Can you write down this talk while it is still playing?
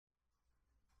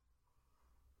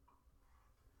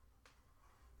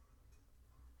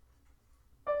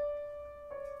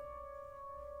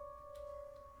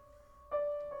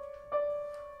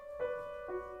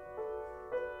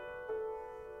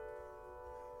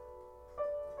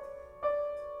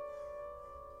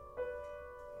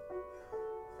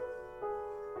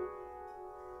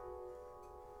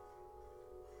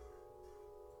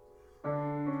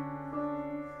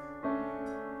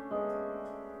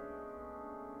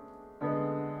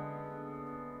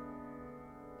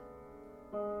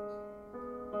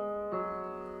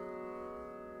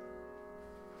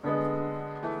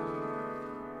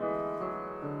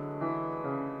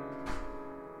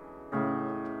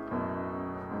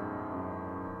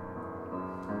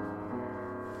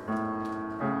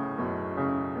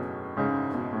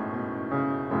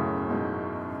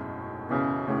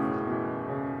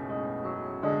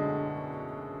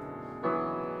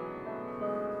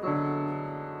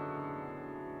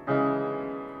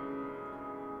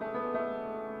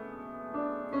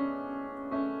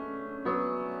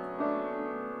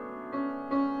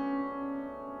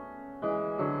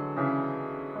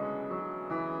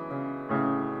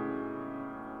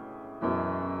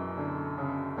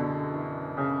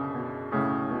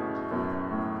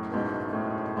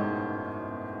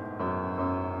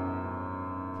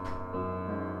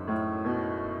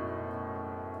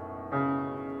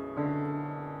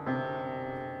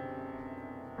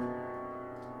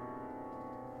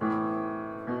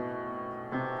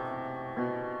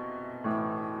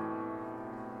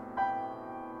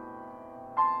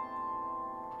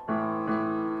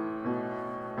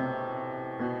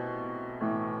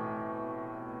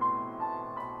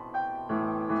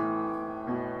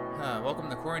Welcome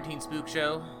to the Quarantine Spook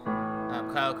Show.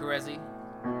 I'm Kyle Carezzi.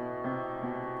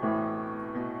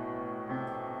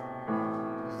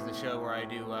 This is the show where I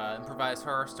do improvised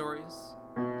horror stories.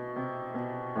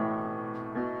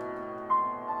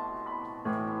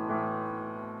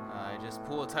 I just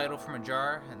pull a title from a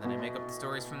jar and then I make up the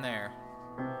stories from there.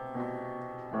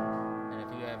 And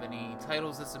if you have any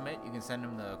titles to submit, you can send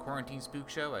them to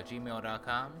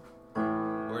quarantinespookshow@gmail.com.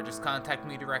 Or just contact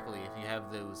me directly if you have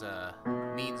those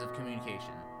means of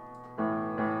communication.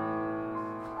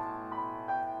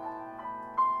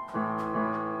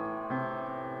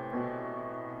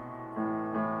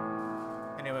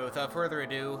 Anyway, without further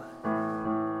ado,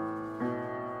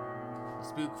 the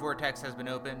Spook Vortex has been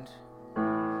opened,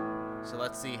 so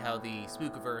let's see how the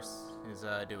Spookiverse is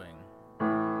doing.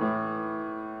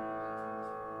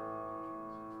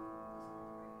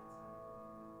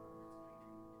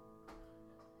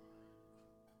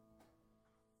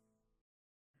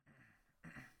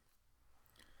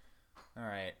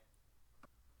 Alright.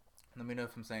 Let me know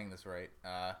if I'm saying this right.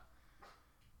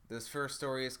 This first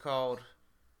story is called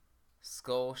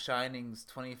Skull Shining's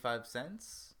 25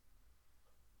 Cents?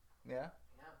 Yeah?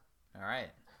 Yeah.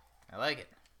 Alright. I like it.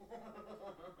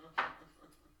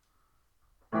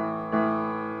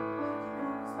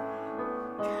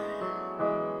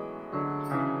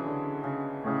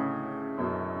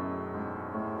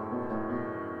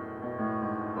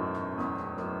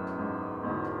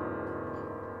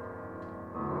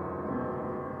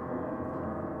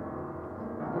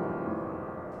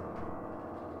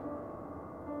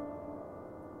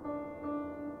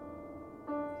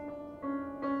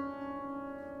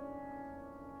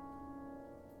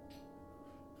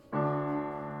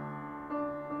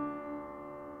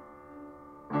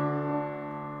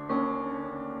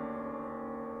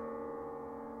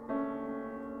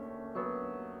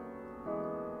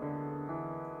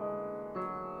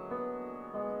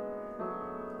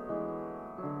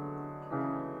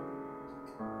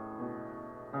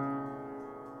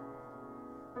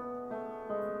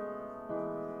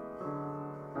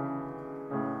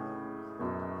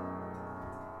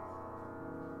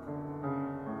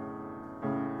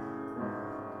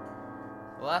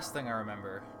 The last thing I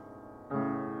remember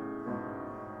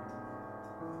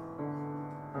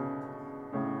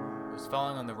was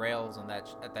falling on the rails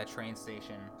at that train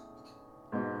station.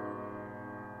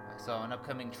 I saw an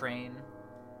upcoming train,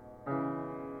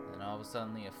 and all of a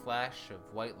sudden a flash of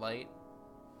white light,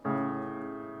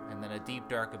 and then a deep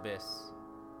dark abyss,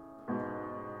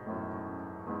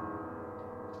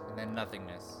 and then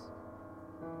nothingness.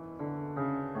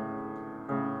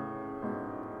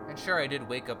 And sure, I did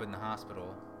wake up in the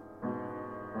hospital.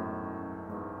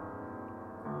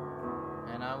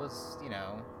 And I was,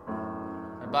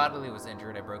 my body was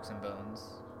injured. I broke some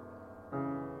bones.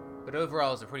 But overall,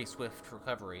 it was a pretty swift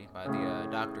recovery by the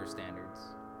doctor's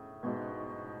standards.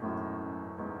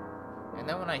 And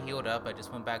then when I healed up, I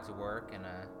just went back to work and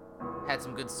had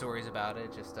some good stories about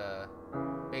it, just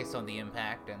based on the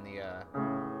impact and the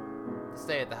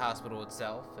stay at the hospital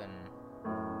itself and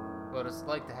what it's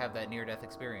like to have that near-death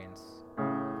experience.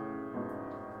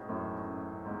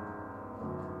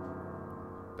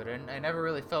 But I never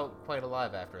really felt quite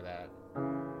alive after that.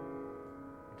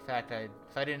 In fact, if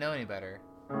I didn't know any better,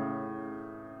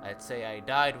 I'd say I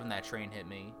died when that train hit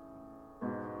me,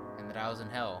 and that I was in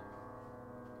hell.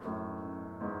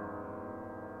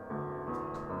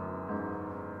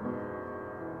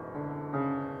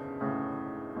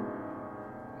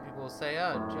 People will say,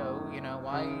 "Oh, Joe,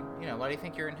 why do you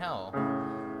think you're in hell?"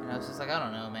 And I was just like, I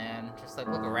don't know, man. Just like,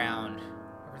 look around.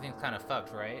 Everything's kind of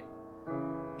fucked, right?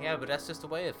 Yeah, but that's just the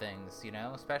way of things,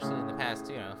 especially in the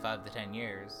past, 5 to 10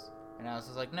 years. And I was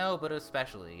just like, no, but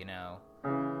especially,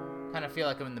 kind of feel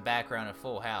like I'm in the background of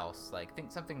Full House. Like,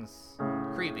 think something's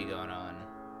creepy going on.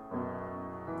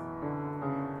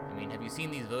 I mean, have you seen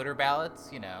these voter ballots?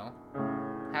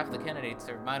 Half the candidates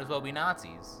might as well be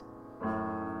Nazis.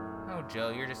 Oh, Joe,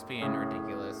 you're just being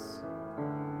ridiculous.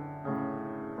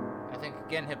 I think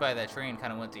getting hit by that train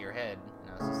kind of went to your head.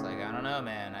 And I was just like, I don't know,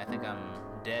 man. I think I'm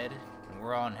dead, and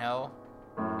we're all in hell,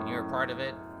 and you're a part of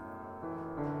it.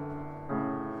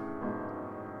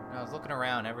 And I was looking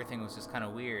around, everything was just kind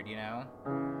of weird, I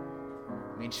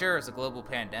mean, sure, it's a global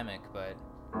pandemic, but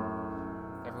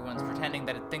everyone's pretending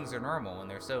that things are normal when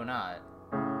they're so not.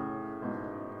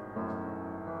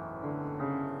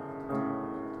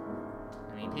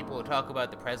 I mean, people will talk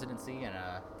about the presidency and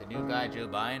the new guy, Joe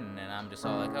Biden, and I'm just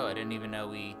all like, oh, I didn't even know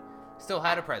we still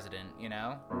had a president,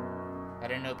 I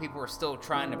didn't know people were still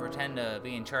trying to pretend to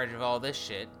be in charge of all this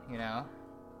shit,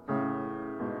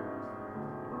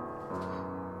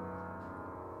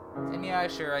 And yeah,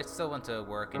 sure, I still went to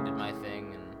work and did my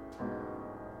thing, and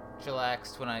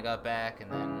chillaxed when I got back,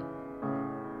 and then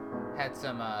had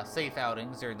some safe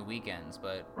outings during the weekends.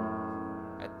 But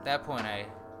at that point, I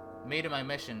made it my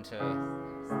mission to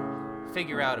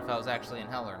figure out if I was actually in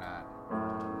hell or not.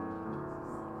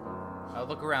 I'll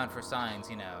look around for signs,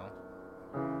 you know.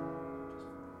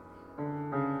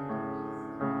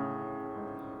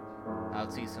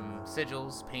 I'd see some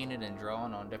sigils painted and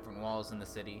drawn on different walls in the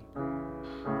city.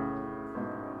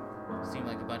 Seemed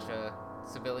like a bunch of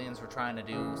civilians were trying to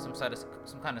do some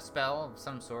kind of spell of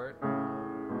some sort.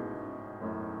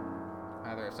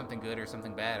 Either something good or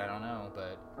something bad, I don't know,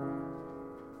 but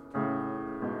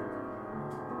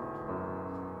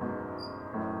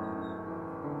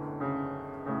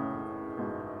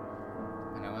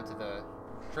and I went to the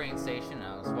train station.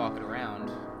 I was walking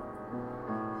around.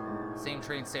 Same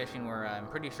train station where I'm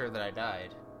pretty sure that I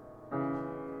died.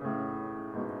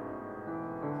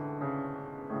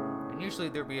 And usually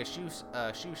there'd be a shoe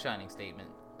shining station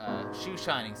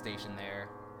there.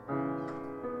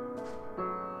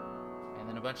 And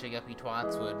then a bunch of yuppie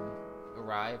twats would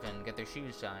arrive and get their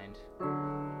shoes shined.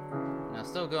 Now,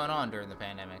 still going on during the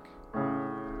pandemic.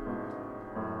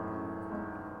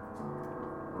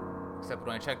 Except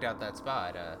when I checked out that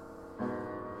spot,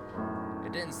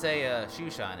 it didn't say shoe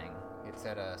shining. It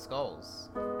said skulls.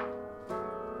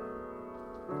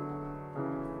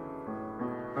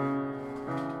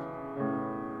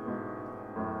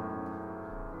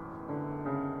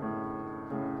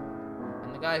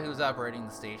 And the guy who was operating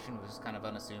the station was just kind of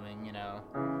unassuming, you know.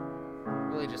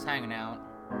 Really just hanging out.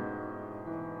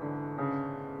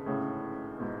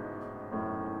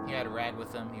 He had a rag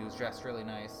with him. He was dressed really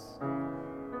nice.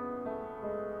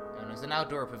 And it was an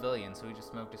outdoor pavilion, so he just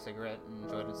smoked a cigarette and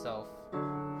enjoyed himself.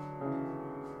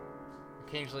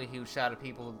 Occasionally he would shout at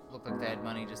people who looked like they had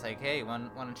money, just like, hey, want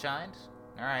it shined?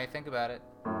 Alright, think about it.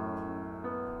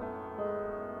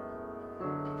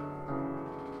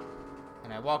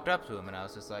 And I walked up to him and I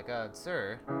was just like,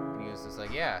 sir. And he was just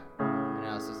like, yeah. And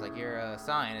I was just like, your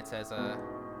sign, it says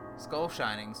skull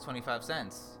shining's 25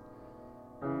 cents.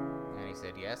 And he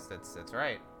said, yes, that's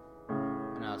right.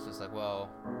 And I was just like, well,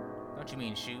 don't you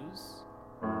mean shoes?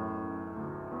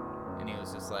 And he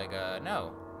was just like,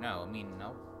 no, I mean,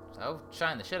 no. So I'll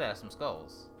shine the shit out of some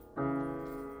skulls. And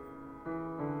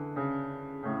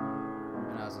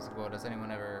I was just like, well, does anyone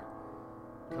ever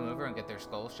come over and get their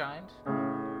skulls shined?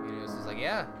 And he was just like,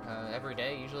 yeah, every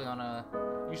day, usually on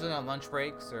lunch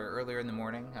breaks or earlier in the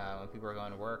morning when people are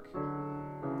going to work.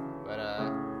 But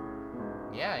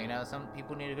yeah, you know, some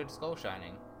people need a good skull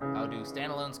shining. I'll do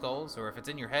standalone skulls, or if it's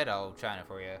in your head, I'll shine it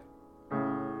for you.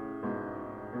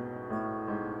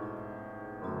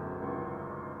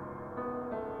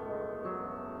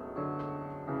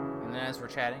 As we're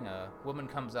chatting, a woman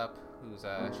comes up who's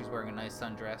she's wearing a nice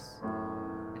sundress,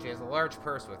 and she has a large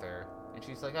purse with her, and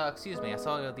she's like, oh, excuse me, I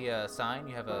saw the sign,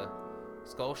 you have a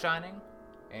skull shining?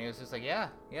 And he was just like, yeah,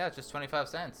 it's just 25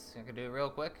 cents, I could do it real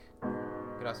quick.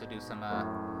 You could also do some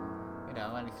you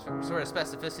know, any sort of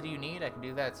specificity you need, I can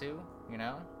do that too, you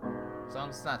know, as long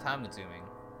as it's not time consuming.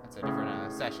 That's a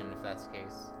different session if that's the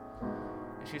case.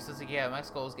 And she says like, yeah, my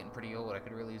skull's getting pretty old, I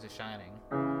could really use a shining.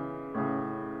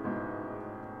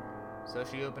 So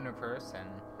she opened her purse and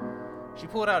she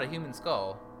pulled out a human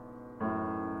skull.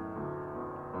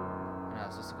 And I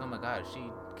was just like, oh my god, is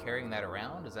she carrying that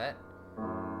around? Is that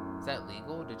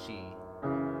legal? Did she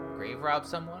grave rob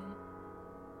someone?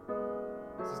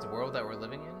 Is this the world that we're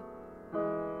living in?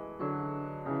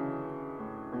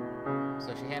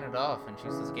 So she handed it off and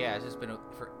she says, yeah, it's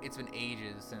been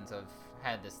ages since I've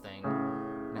had this thing.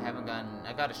 And I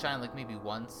got to shine like maybe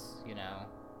once, you know,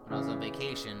 when I was on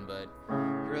vacation, but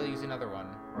you really use another one.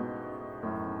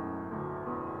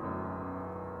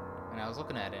 And I was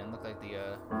looking at it and it looked like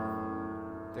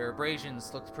their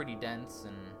abrasions looked pretty dense,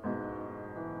 and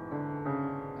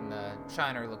the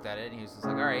shiner looked at it and he was just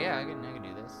like, alright, yeah, I can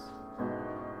do this.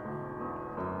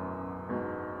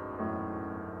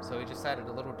 So he just sat at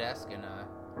a little desk and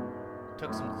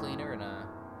took some cleaner and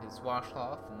his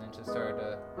washcloth and then just started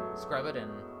to scrub it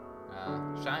and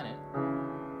shine it.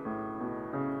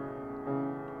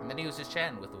 And then he was just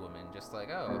chatting with the woman, just like,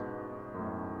 oh,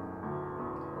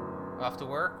 off to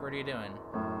work? What are you doing?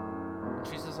 And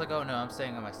she's just like, oh no, I'm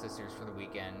staying at my sister's for the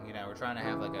weekend. You know, we're trying to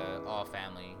have like a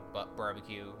all-family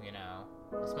barbecue, you know,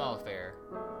 a small affair.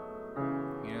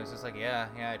 You know, it's just like, yeah,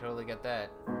 I totally get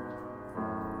that.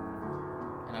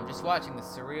 And I'm just watching this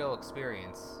surreal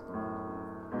experience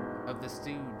of this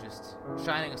dude just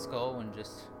shining a skull and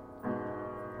just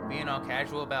being all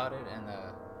casual about it, and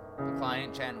the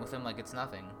client chatting with him like it's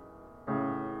nothing.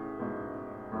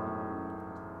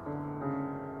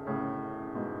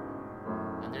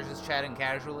 And there's this just chatting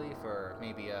casually for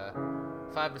maybe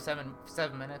 5 to 7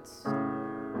 minutes. You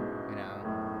know,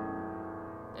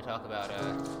 they talk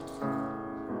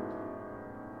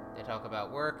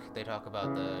about work. They talk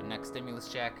about the next stimulus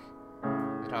check.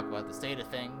 They talk about the state of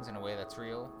things in a way that's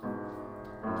real.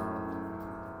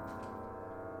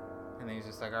 And then he's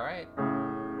just like, all right,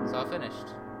 it's all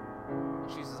finished. And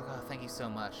she's just like, oh, thank you so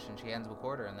much. And she hands him a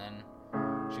quarter, and then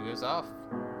she goes off,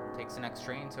 takes the next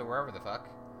train to wherever the fuck.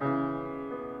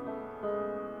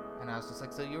 And I was just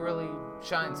like, so you really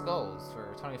shine skulls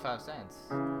for 25 cents?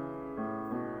 And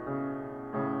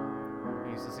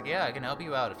he's just like, yeah, I can help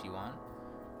you out if you want.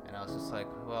 And I was just like,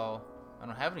 well, I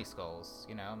don't have any skulls,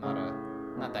 you know,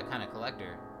 I'm not that kind of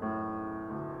collector.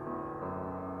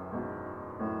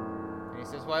 And he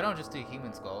says, well, I don't just do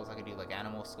human skulls. I could do like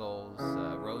animal skulls,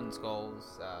 rodent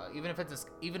skulls. Even if it's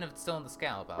still in the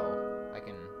scalp, I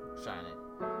can shine it.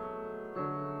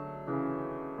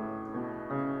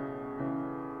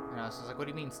 And I was just like, what do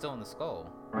you mean still in the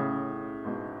skull?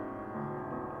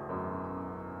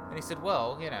 And he said,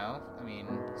 well, you know, I mean,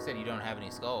 you said you don't have any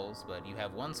skulls, but you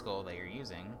have one skull that you're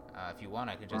using. If you want,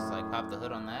 I could just, like, pop the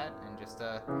hood on that and just,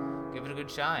 give it a good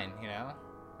shine, you know?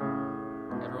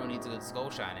 Everyone needs a good skull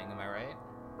shining, am I right?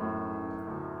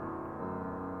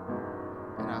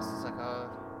 And I was just like,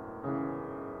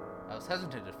 I was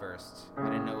hesitant at first. I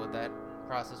didn't know what that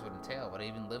process would entail. Would I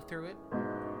even live through it?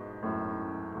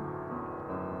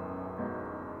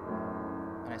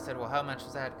 And I said, well, how much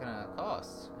is that gonna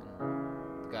cost?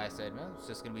 And the guy said, no, it's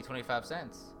just gonna be 25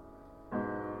 cents. And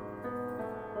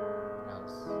I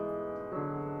was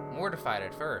mortified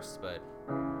at first, but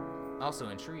also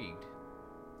intrigued.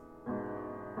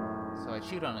 So I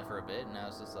chewed on it for a bit, and I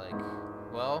was just like,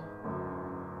 well,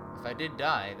 if I did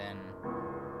die, then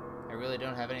I really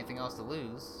don't have anything else to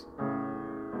lose.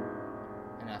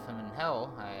 And if I'm in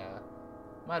hell, I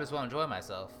might as well enjoy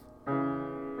myself.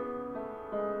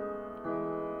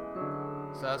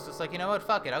 So I was just like, you know what,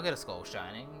 fuck it, I'll get a skull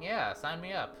shining. Yeah, sign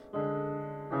me up.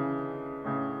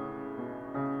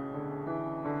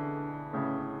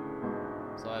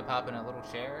 So I pop in a little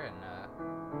chair, and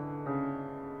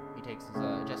he takes his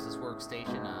Justice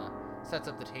workstation, sets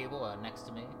up the table next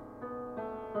to me.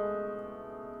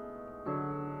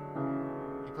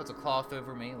 He puts a cloth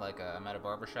over me like I'm at a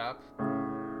barbershop.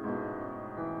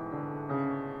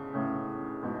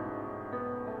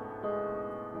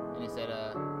 And he said,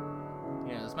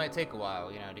 you know, this might take a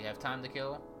while, you know, do you have time to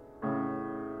kill?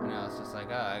 And I was just like,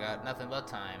 oh, I got nothing but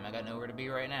time. I got nowhere to be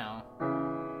right now.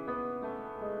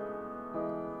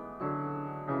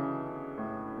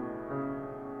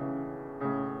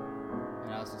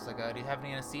 And I was just like, do you have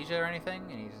any anesthesia or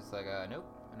anything? And he's just like, nope.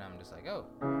 And I'm just like, oh,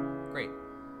 great.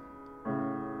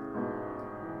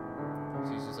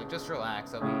 So he's just like, just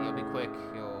relax. I'll be quick.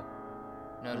 You'll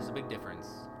notice a big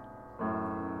difference.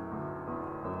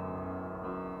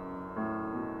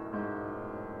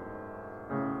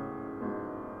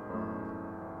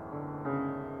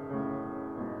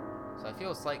 So I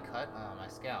feel a slight cut on my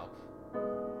scalp.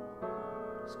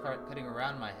 Just cutting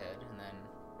around my head, and then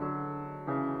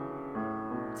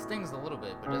it stings a little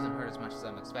bit, but doesn't hurt as much as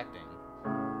I'm expecting.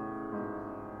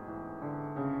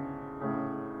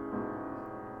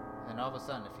 And then all of a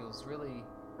sudden, it feels really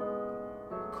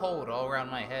cold all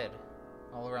around my head,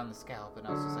 all around the scalp, and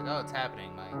I was just like, oh, it's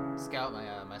happening. My scalp,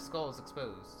 my skull is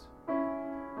exposed. And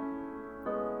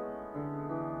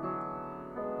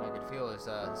I could feel his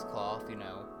cloth, you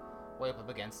know, wipe up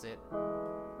against it.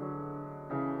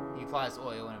 He applies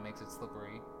oil and it makes it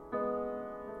slippery.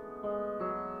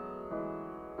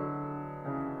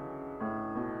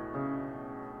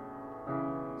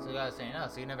 So the guy's saying, oh,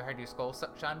 so you never had your skull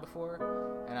shine before?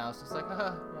 And I was just like,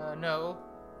 no.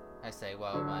 I say,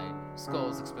 well, my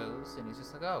skull's exposed. And he's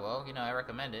just like, oh, well, you know, I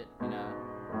recommend it. You know,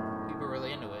 people are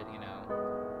really into it, you know.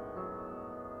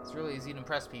 It's really easy to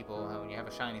impress people when you have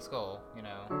a shiny skull, you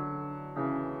know.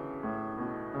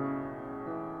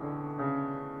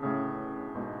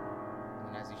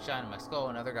 Shining my skull,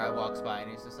 another guy walks by and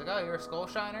he's just like, oh, you're a skull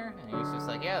shiner? And he's just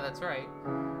like, yeah, that's right.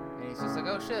 And he's just like,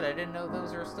 oh shit, I didn't know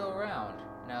those are still around.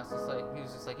 And I was just like, he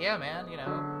was just like, yeah, man, you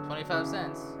know, 25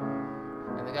 cents.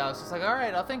 And the guy was just like, all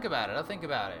right, I'll think about it. And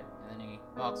then he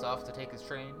walks off to take his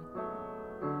train.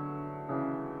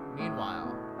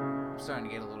 Meanwhile, I'm starting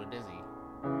to get a little dizzy.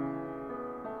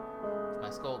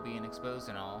 My skull being exposed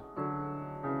and all,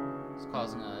 it's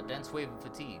causing a dense wave of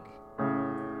fatigue.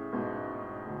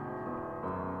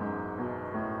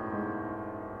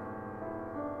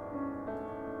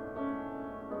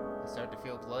 Start to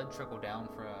feel blood trickle down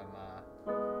from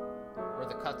where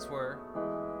the cuts were,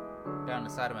 down the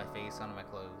side of my face, onto my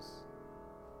clothes.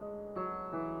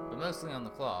 But mostly on the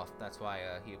cloth. That's why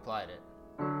he applied it.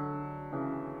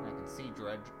 And I can see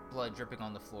blood dripping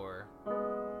on the floor.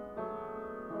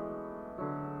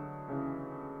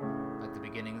 Like the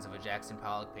beginnings of a Jackson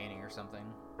Pollock painting or something.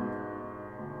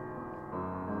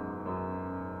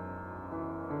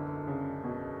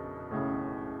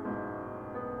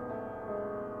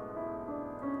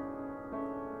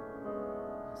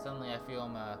 Suddenly I feel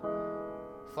him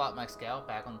flop my scalp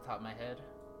back on the top of my head.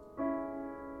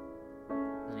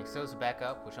 Then he sews it back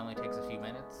up, which only takes a few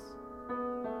minutes.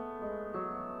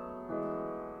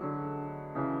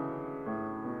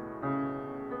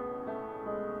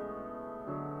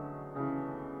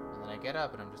 And then I get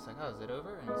up and I'm just like, oh, is it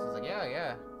over? And he says like,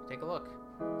 yeah, take a look.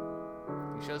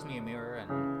 He shows me a mirror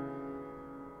and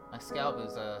my scalp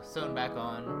is sewn back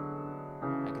on.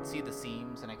 I could see the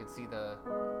seams and I could see the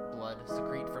blood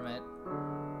secrete from it.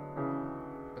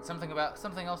 But something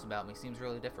else about me seems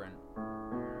really different.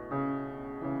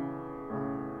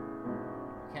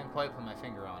 I can't quite put my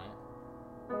finger on it.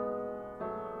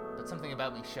 But something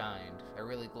about me shined. I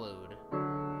really glowed.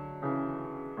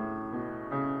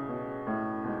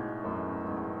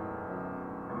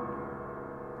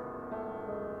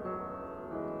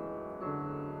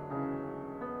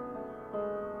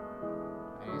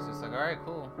 And he's just like, alright,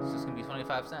 cool. It's just gonna be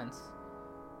 25 cents.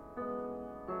 And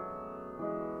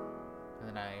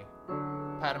then I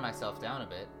patted myself down a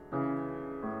bit.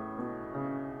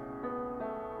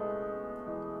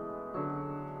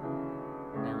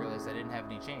 And I realized I didn't have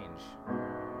any change.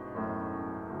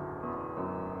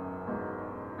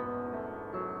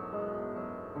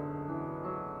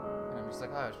 And I'm just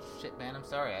like, oh shit, man, I'm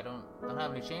sorry. I don't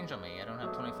have any change on me. I don't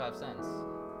have 25 cents.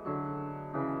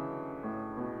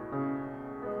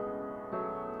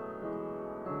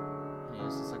 And he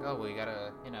was just like, oh, well, you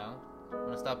gotta,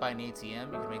 want to stop by an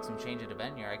ATM? You can make some change at a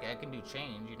venue. I can do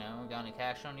change, Got any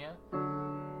cash on you?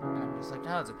 And I'm just like,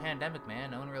 no, it's a pandemic,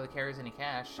 man. No one really carries any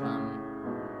cash. Alright,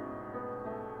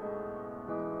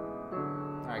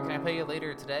 can I pay you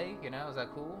later today? Is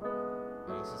that cool?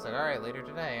 And he's just like, alright, later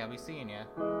today. I'll be seeing you.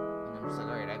 And I'm just like,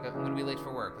 alright, I'm going to be late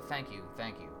for work, but thank you.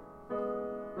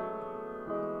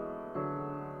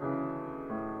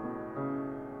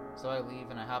 So I leave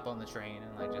and I hop on the train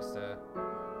and I just,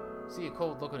 see a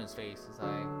cold look on his face as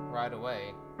I ride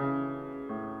away.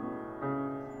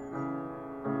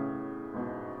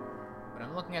 But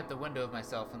I'm looking at the window of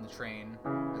myself on the train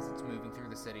as it's moving through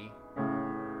the city.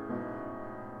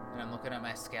 And I'm looking at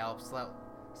my scalp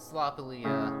sloppily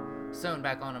sewn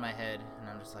back onto my head. And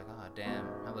I'm just like, oh damn,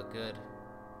 I look good.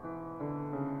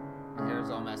 My hair's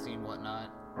all messy and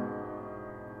whatnot.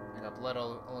 I got blood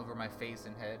all over my face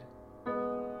and head.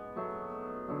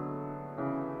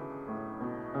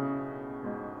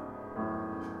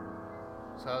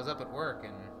 So I was up at work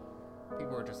and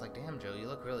people were just like, damn, Joe, you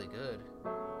look really good.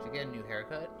 Did you get a new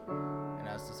haircut? And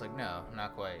I was just like, no,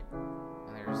 not quite.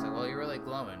 And they were just like, well, you're really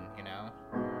glowing, And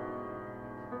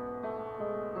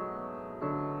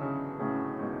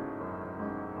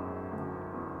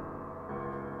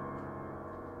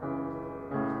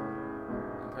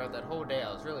throughout that whole day,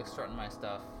 I was really strutting my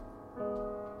stuff.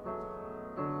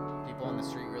 People on the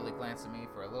street really glanced at me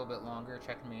for a little bit longer,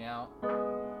 checking me out. I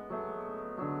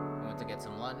went to get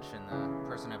some lunch, and the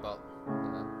person I bought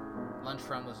the lunch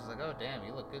from was just like, oh damn,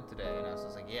 you look good today. And I was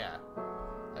just like, yeah,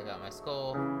 I got my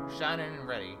skull shining and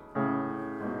ready.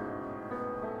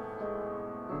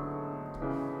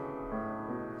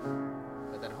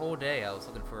 But that whole day I was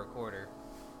looking for a quarter,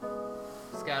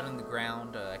 scouting the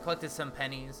ground. I collected some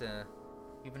pennies,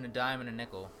 even a dime and a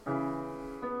nickel.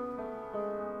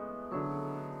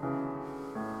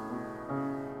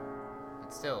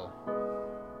 But still,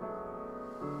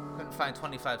 couldn't find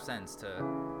 25 cents to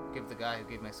give the guy who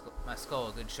gave my skull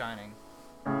a good shining.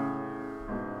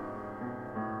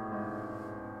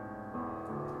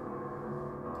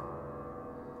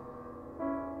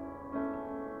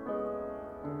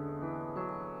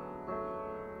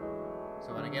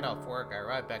 So when I get off work, I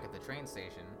arrive back at the train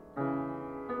station.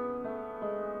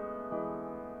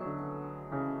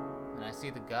 And I see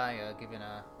the guy giving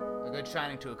a good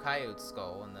shining to a coyote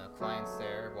skull, and the client's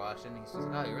there watching. He's just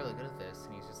like, oh, you're really good at this.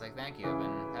 And he's just like, thank you, I've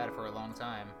been at it for a long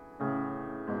time.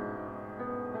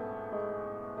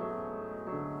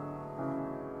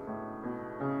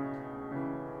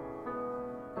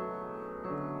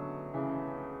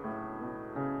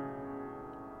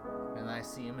 And I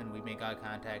see him and we make eye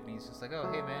contact, and he's just like, oh,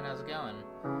 hey man, how's it going?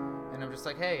 And I'm just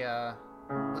like, hey,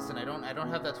 listen, I don't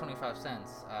have that 25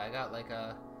 cents. I got like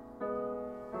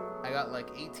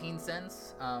 18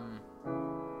 cents.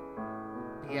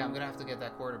 Yeah, I'm gonna have to get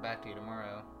that quarter back to you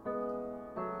tomorrow.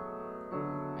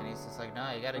 And he's just like,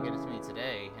 no, you gotta get it to me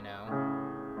today,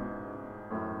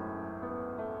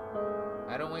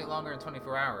 I don't wait longer than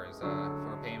 24 hours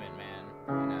for a payment, man.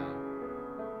 You know,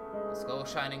 the skull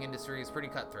shining industry is pretty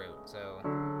cutthroat, so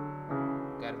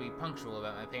gotta be punctual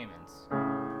about my payments. And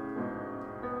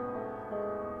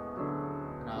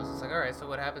I was just like, alright, so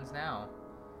what happens now?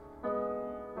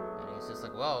 And he's just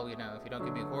like, well, you know, if you don't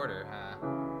give me a quarter,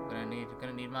 gonna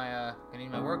need my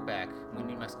work back. I'm gonna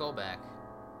need my skull back.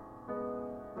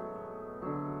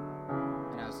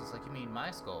 And I was just like, you mean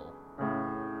my skull?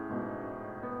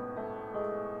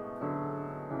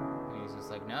 And he's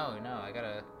just like, no, I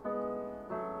gotta.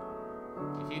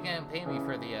 If you can't pay me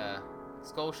for the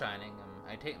skull shining,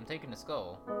 I'm taking the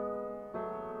skull.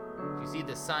 If you see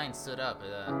this sign stood up,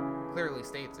 it clearly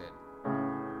states it.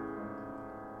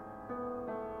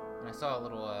 And I saw a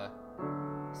little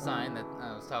sign that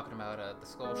was talking about the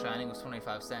skull shining was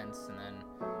 25 cents, and then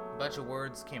a bunch of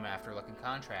words came after, like a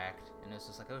contract, and it's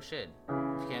just like, oh shit,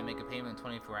 if you can't make a payment in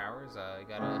 24 hours, you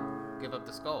gotta give up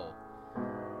the skull.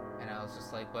 And I was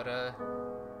just like, but I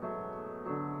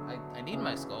need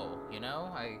my skull, you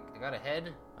know? I got a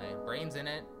head, my brain's in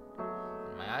it,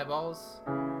 and my eyeballs.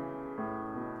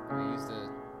 I use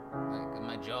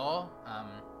my jaw, I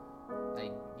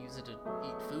use it to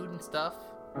eat food and stuff,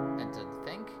 and to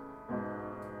think.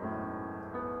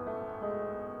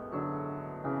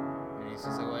 And he's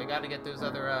just like, well, you gotta get those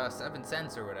other 7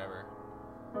 cents or whatever.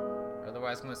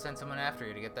 Otherwise, I'm gonna send someone after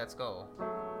you to get that skull. And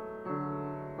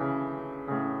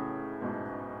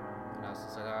I was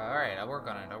just like, alright, I'll work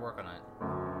on it.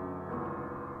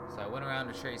 So I went around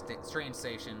the train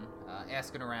station,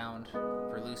 asking around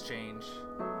for loose change.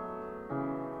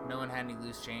 No one had any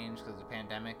loose change because of the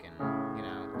pandemic, and, you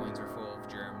know, coins were full of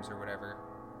germs or whatever.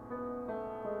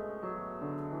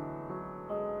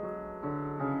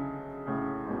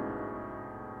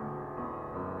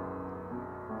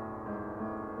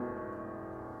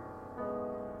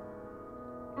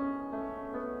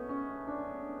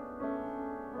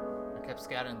 I kept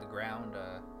scouting the ground.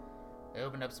 I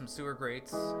opened up some sewer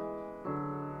grates. I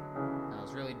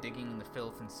was really digging in the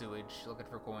filth and sewage, looking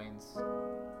for coins.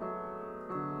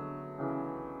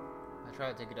 I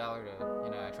tried to take $1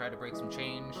 to, I tried to break some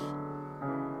change.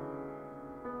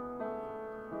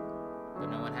 But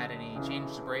no one had any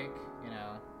change to break,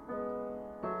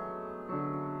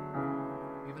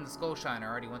 Even the skull shiner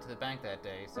already went to the bank that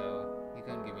day, so he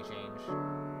couldn't give me change.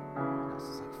 I was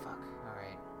just like, fuck,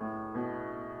 alright.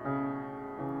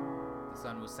 The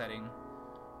sun was setting.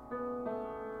 I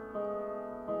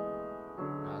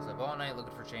was up all night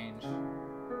looking for change.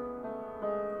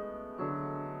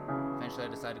 Eventually I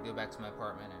decided to go back to my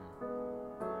apartment and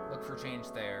look for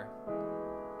change there.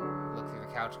 Look through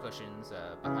the couch cushions,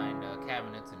 behind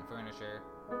cabinets and furniture.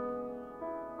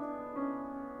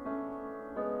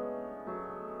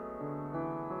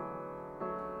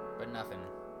 But nothing.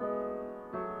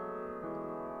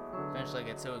 Eventually I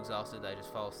get so exhausted that I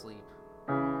just fall asleep.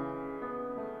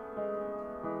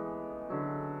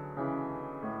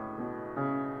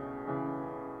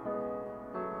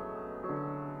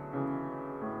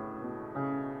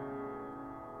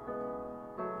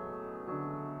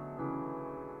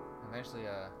 Eventually, I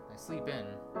sleep in.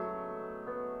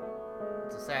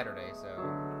 It's a Saturday, so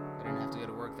I didn't have to go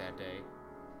to work that day.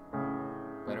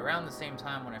 But around the same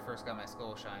time when I first got my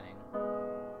skull shining,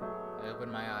 I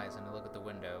opened my eyes and I look at the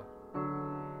window.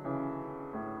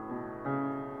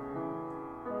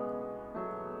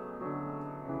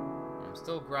 And I'm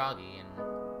still groggy, and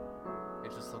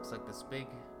it just looks like this big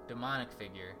demonic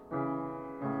figure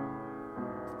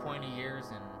with pointy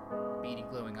ears and beady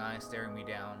glowing eyes staring me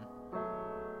down.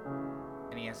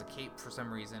 And he has a cape for some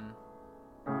reason.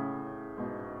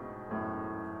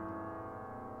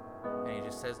 And he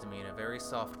just says to me in a very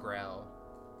soft growl,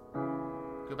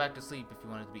 "Go back to sleep if you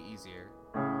want it to be easier."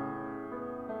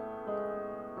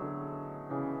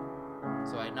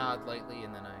 So I nod lightly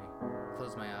and then I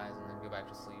close my eyes and then go back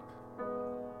to sleep.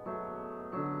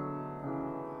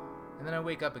 And then I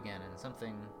wake up again and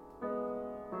something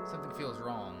feels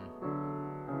wrong.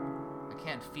 I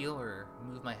can't feel or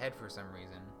move my head for some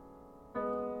reason. I'm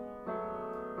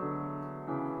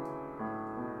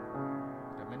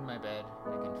in my bed,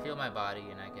 and I can feel my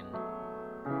body, and I can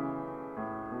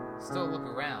still look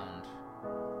around.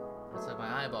 It's like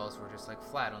my eyeballs were just like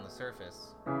flat on the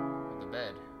surface of the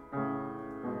bed.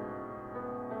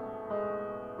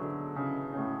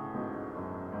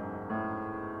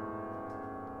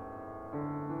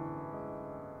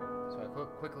 So I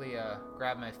quickly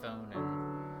grab my phone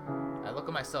and I look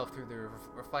at myself through the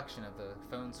reflection of the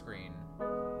phone screen.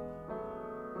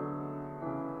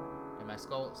 And my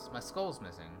skull's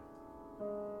missing.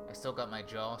 I still got my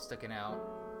jaw sticking out.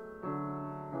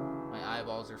 My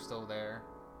eyeballs are still there,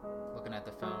 looking at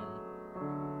the phone.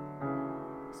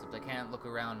 except I can't look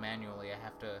around manually. I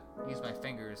have to use my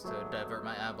fingers to divert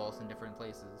my eyeballs in different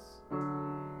places.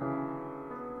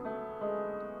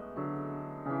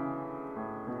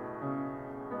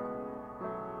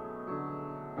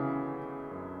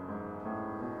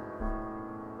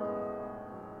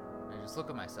 I just look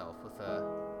at myself with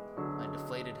my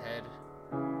deflated head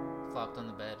flopped on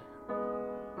the bed.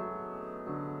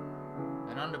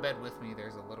 And on the bed with me,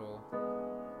 there's a little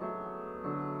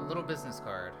business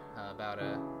card about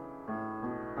a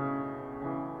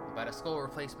skull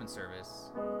replacement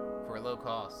service for a low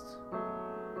cost.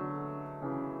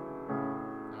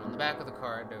 And on the back of the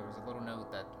card, there was a little note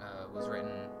that was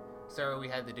written, "Sir, we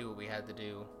had to do what we had to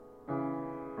do."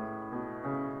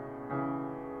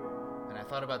 And I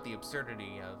thought about the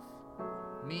absurdity of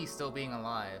me still being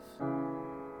alive,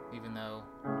 even though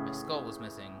my skull was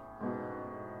missing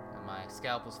and my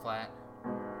scalp was flat.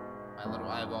 My little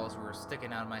eyeballs were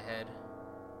sticking out of my head.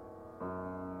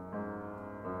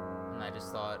 And I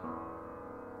just thought,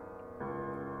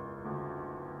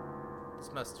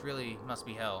 this must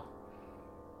be hell.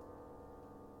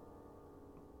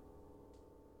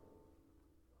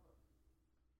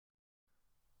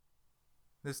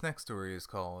 This next story is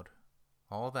called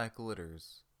All That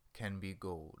Glitters Can Be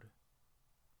Gold.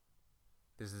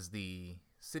 This is the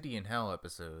City in Hell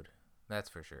episode, that's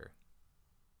for sure.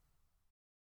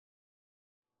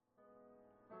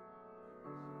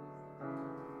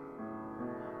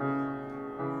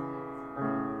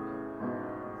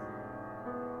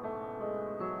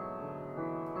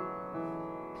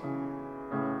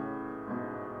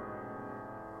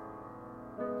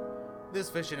 This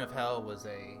vision of hell was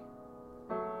a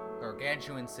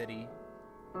gargantuan city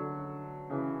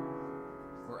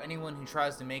where anyone who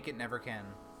tries to make it never can.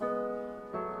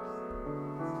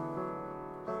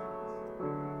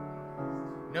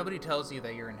 Nobody tells you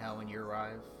that you're in hell when you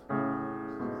arrive.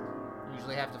 You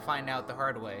usually have to find out the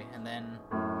hard way, and then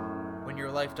when your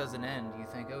life doesn't end, you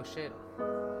think, oh shit,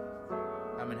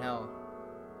 I'm in hell.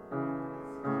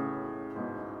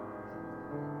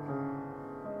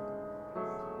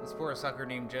 This poor sucker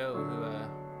named Joe who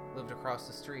lived across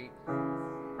the street.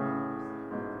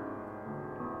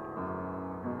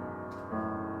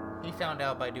 He found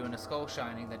out by doing a skull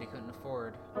shining that he couldn't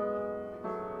afford.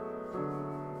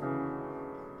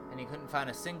 And he couldn't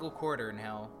find a single quarter in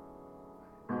hell.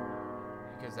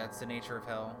 Because that's the nature of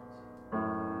hell.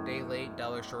 Day late,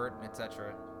 dollar short,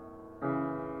 etc.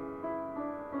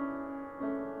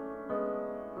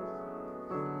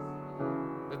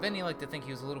 But then he liked to think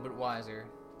he was a little bit wiser.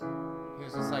 He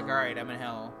was just like, alright, I'm in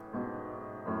hell.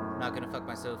 I'm not gonna fuck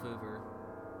myself over.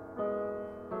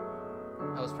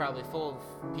 I was probably full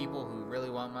of people who really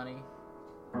want money.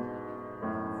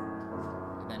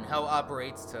 And then hell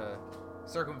operates to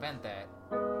circumvent that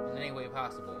in any way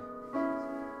possible.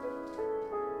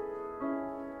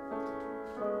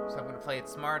 So I'm gonna play it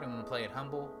smart, I'm gonna play it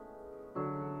humble.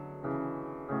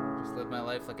 Just live my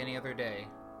life like any other day.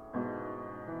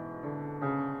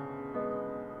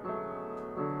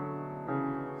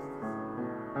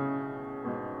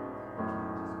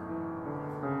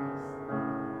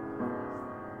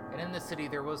 In the city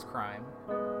there was crime,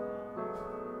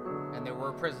 and there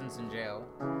were prisons and jail.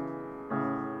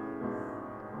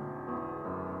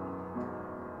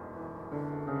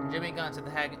 Jimmy got into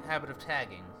the habit of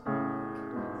tagging.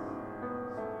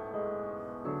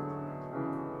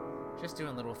 Just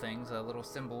doing little things, little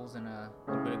symbols and a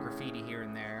little bit of graffiti here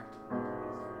and there.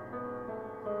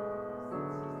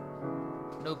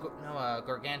 No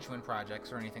gargantuan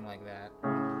projects or anything like that.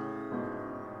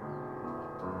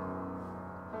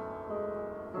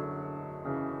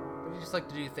 Just like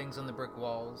to do things on the brick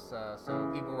walls,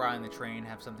 so people riding the train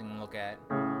have something to look at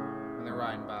when they're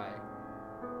riding by.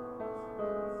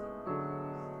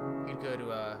 He'd go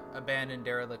to abandoned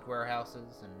derelict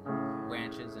warehouses and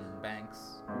ranches and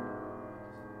banks.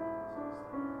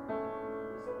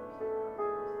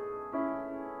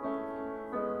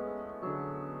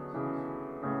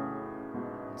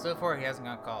 So far he hasn't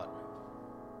got caught.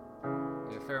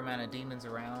 There are a fair amount of demons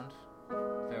around,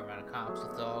 a fair amount of cops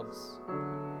with dogs.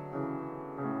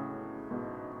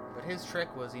 But his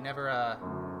trick was he never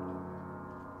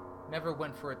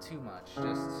went for it too much.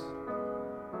 Just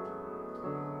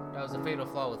that was a fatal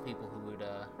flaw with people who would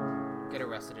get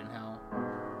arrested in hell.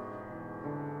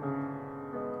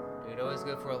 They'd always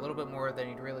go for a little bit more than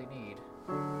he'd really need.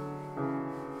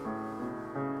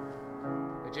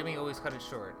 But Jimmy always cut it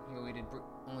short. He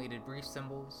only did brief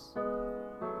symbols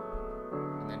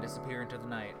and then disappear into the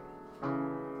night.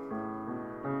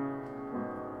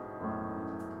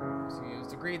 See, it was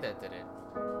the greed that did it.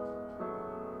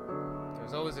 There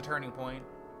was always a turning point.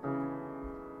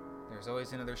 There's There's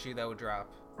always another shoe that would drop.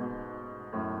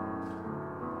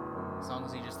 As long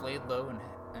as he just laid low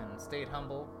and stayed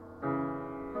humble,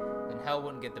 then hell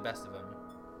wouldn't get the best of him.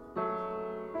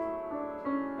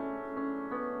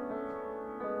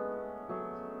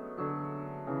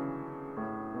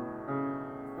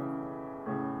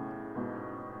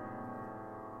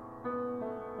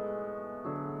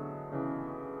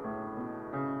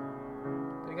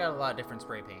 They got a lot of different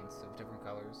spray paints of different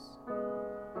colors.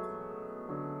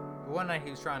 But one night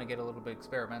he was trying to get a little bit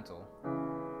experimental.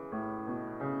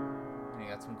 And he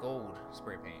got some gold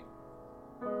spray paint.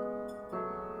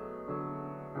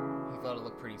 He thought it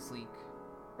looked pretty sleek.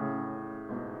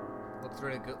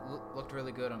 Looked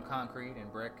really good on concrete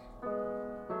and brick.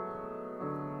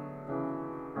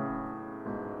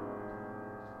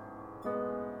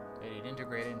 And he'd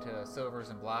integrate into silvers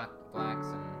and blacks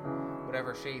and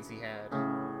whatever shades he had,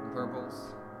 and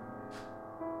purples.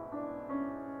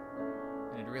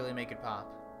 And it'd really make it pop.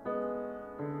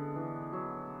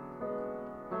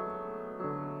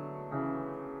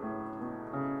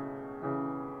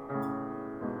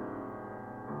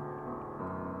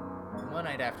 One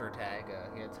night after a tag,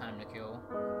 he had time to kill.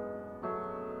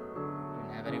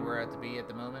 Didn't have anywhere to be at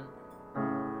the moment.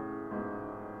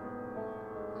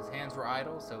 His hands were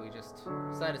idle, so he just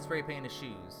decided to spray paint his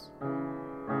shoes.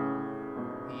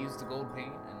 He used the gold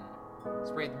paint and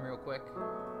sprayed them real quick.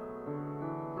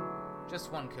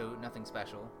 Just one coat, nothing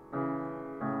special.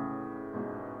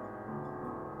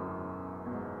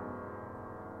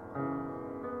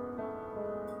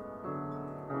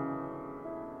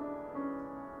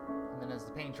 As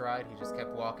the paint dried, he just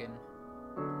kept walking,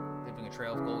 leaving a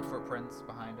trail of gold footprints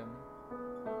behind him.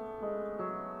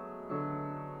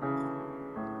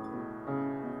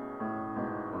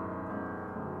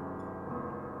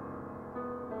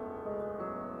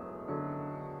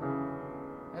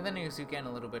 And then he was getting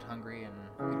a little bit hungry and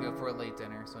he'd go for a late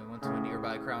dinner, so he went to a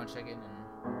nearby Crown Chicken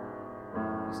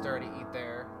and he started to eat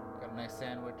there. Got a nice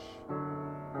sandwich.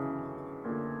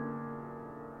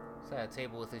 Sat at a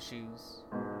table with his shoes.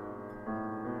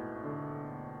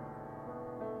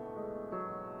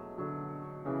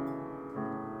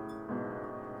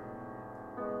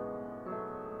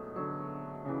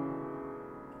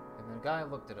 The guy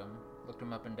looked at him, looked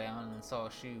him up and down, and then saw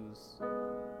his shoes.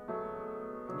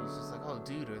 And he's just like, "Oh,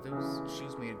 dude, are those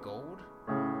shoes made of gold?"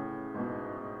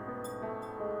 And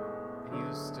he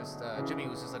was just, Jimmy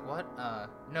was just like, "What?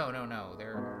 No, they're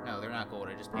not gold.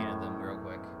 I just painted them real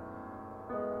quick."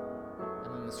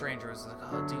 And then the stranger was like,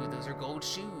 "Oh, dude, those are gold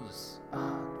shoes.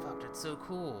 Oh, fuck, that's so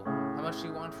cool. How much do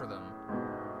you want for them?"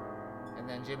 And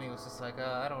then Jimmy was just like,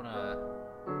 "I don't,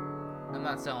 I'm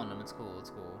not selling them. It's cool.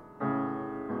 It's cool."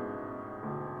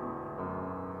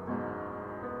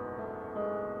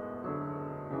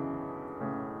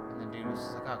 He was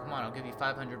just like, "Oh, come on, I'll give you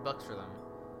 $500 for them."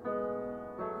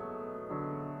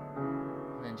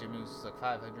 And then Jimmy was just like,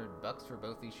 $500 for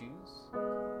both these shoes?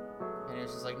 And he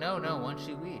was just like, no, one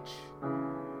shoe each.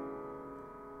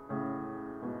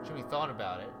 Jimmy thought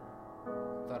about it.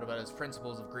 Thought about his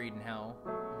principles of greed and hell,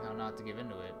 and how not to give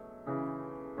into it.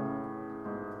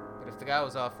 But if the guy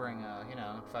was offering,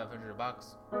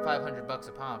 $500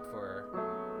 a pop for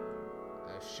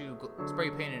a shoe spray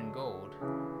painted in gold,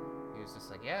 he was just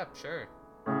like, "Yeah, sure."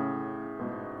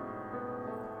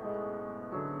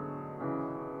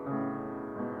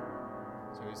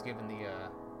 So he was given the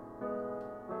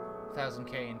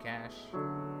 1,000K in cash.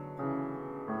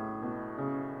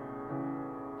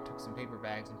 Took some paper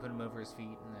bags and put them over his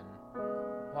feet, and then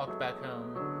walked back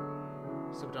home,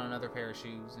 slipped on another pair of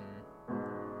shoes, and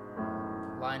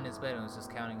lying in his bed and was just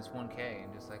counting his 1K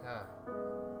and just like,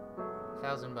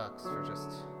 $1,000 for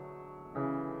just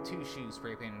 2 shoes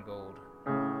spray painted gold.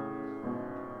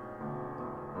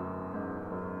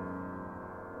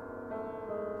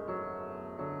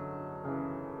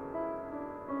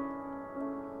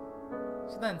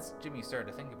 So then Jimmy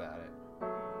started to think about it.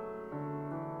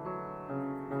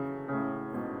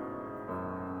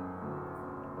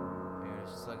 And he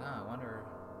was just like, I wonder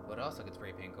what else I could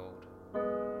spray paint gold.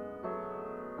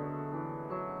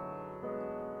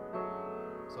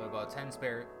 So I bought 10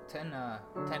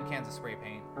 cans of spray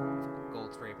paint,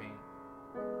 gold spray paint.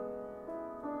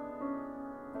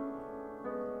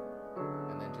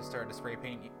 And then just started to spray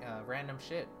paint random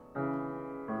shit.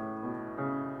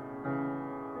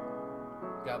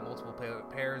 Got multiple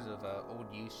pairs of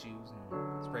old used shoes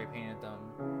and spray painted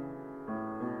them.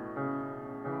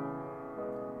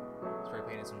 Spray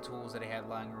painted some tools that I had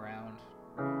lying around.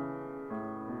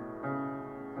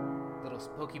 Little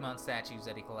Pokemon statues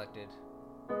that he collected.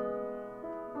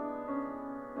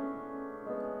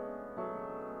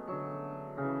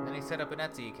 Then he he set up an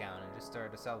Etsy account and just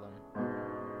started to sell them.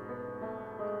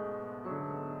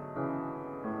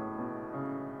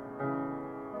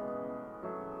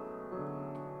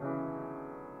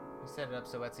 He set it up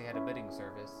so Etsy had a bidding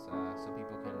service, so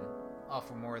people can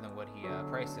offer more than what he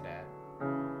priced it at.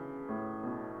 And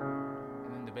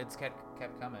then the bids kept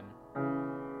coming.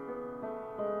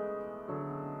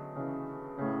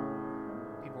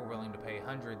 People were willing to pay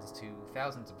hundreds to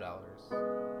thousands of dollars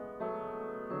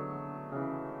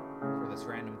for this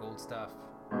random gold stuff.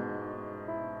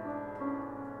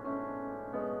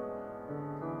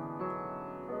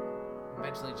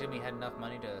 Eventually, Jimmy had enough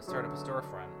money to start up a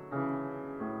storefront,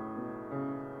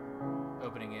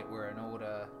 opening it where an old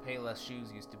Payless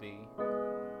Shoes used to be. And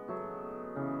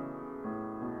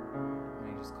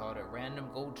he just called it Random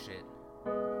Gold Shit.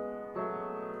 The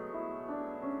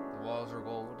walls were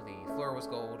gold, the floor was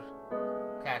gold,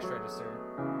 cash register,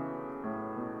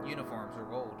 uniforms were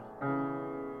gold.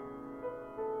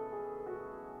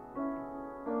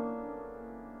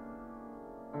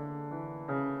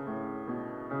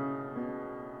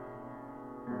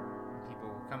 People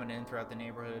were coming in throughout the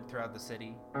neighborhood, throughout the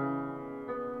city.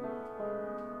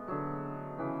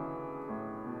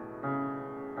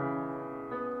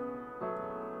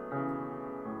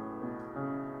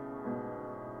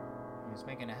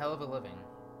 Making a hell of a living.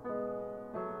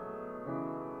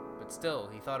 But still,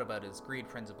 he thought about his greed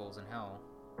principles in hell.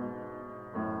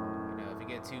 You know, if you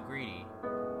get too greedy,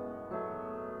 there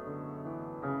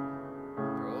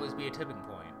will always be a tipping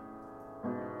point.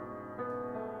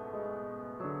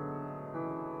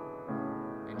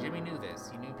 And Jimmy knew this.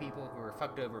 He knew people who were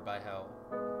fucked over by hell.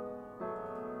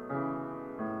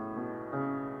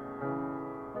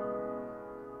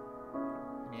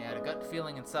 Gut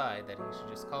feeling inside that he should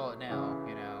just call it now,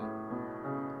 you know,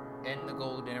 end the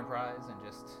gold enterprise and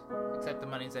just accept the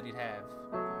monies that he'd have.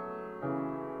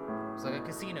 It's like a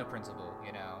casino principle,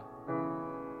 you know.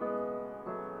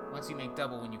 Once you make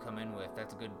double when you come in with,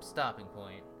 that's a good stopping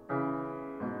point.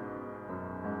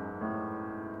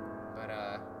 But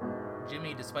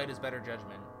Jimmy, despite his better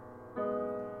judgment,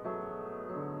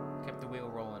 kept the wheel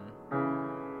rolling.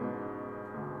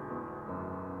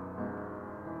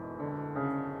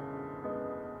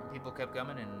 People kept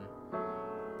coming and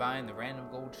buying the random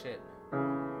gold shit.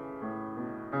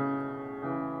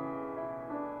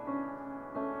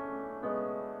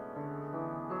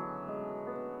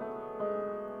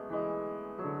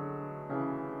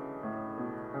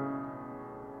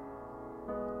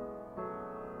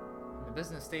 The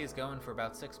business stays going for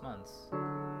about 6 months,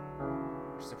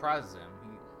 which surprises him.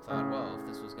 He thought, well, if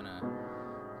this was gonna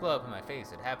blow up in my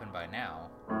face, it happened by now.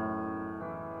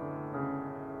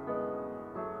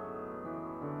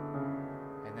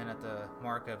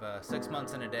 Mark of 6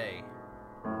 months and a day,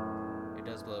 it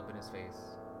does blow up in his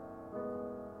face.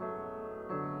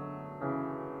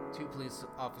 2 police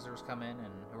officers come in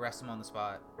and arrest him on the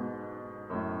spot.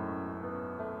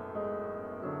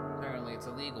 Apparently it's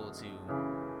illegal to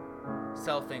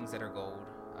sell things that are gold,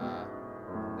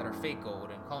 that are fake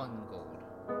gold, and calling them gold.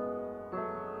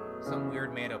 Some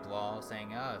weird made up law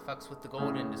saying, it fucks with the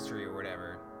gold industry or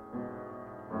whatever.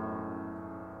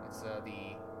 It's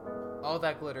the all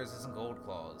that glitters isn't gold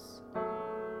clause.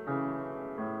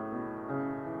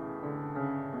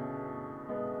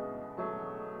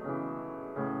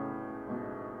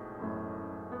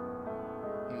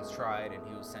 He was tried and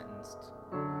he was sentenced.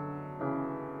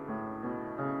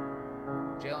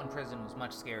 Jail and prison was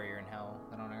much scarier in hell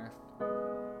than on earth.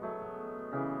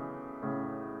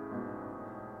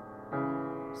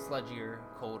 Sludgier,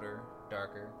 colder,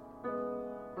 darker.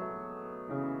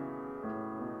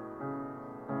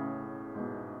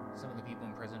 Some of the people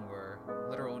in prison were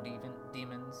literal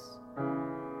demons,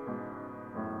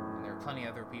 and there were plenty of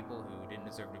other people who didn't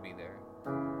deserve to be there.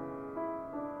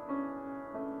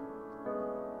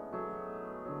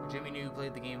 But Jimmy knew he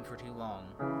played the game for too long,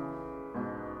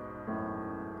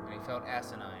 and he felt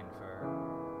asinine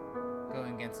for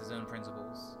going against his own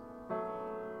principles.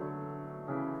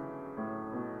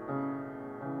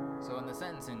 So when the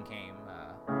sentencing came,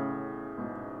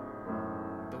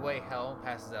 the way hell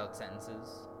passes out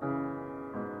sentences,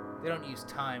 they don't use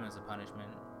time as a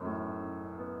punishment.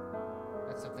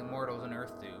 That's something mortals on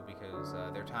earth do because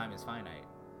their time is finite.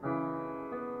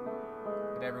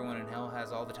 But everyone in hell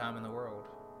has all the time in the world.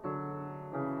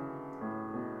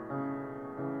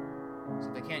 So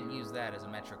they can't use that as a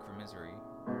metric for misery.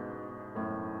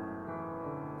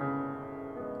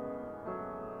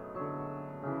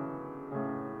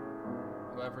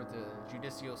 However, the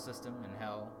judicial system in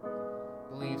hell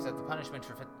believes that the punishment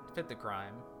should fit the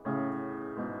crime.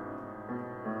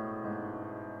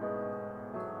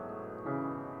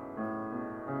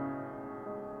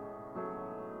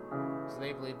 So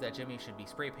they believed that Jimmy should be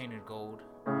spray painted gold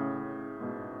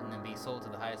and then be sold to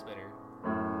the highest bidder.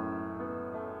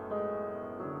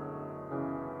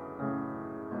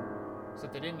 So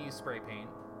if they didn't use spray paint,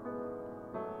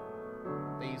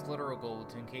 they used literal gold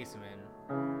to encase him in.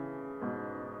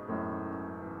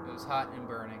 It was hot and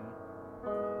burning.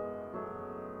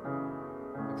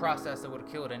 A process that would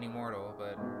have killed any mortal,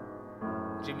 but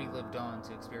Jimmy lived on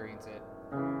to experience it.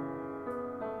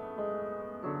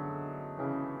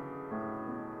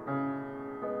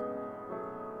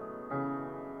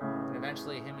 And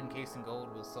eventually, him encased in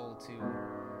gold was sold to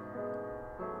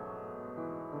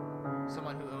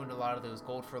someone who owned a lot of those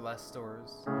Gold for Less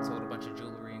stores and sold a bunch of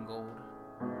jewelry in gold.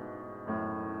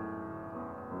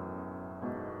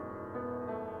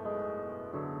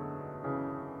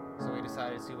 So he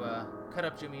decided to cut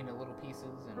up Jimmy into little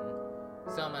pieces and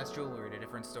sell him as jewelry to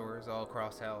different stores all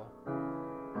across hell.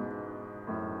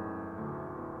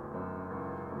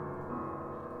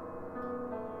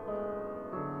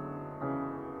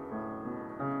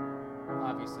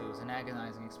 Obviously, it was an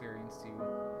agonizing experience to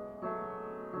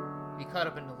be cut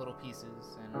up into little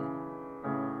pieces and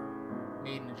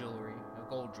made into jewelry,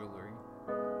 gold jewelry.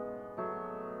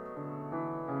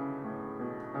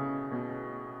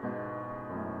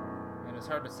 And it's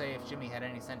hard to say if Jimmy had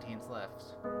any sentience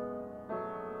left,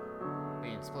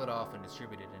 being split off and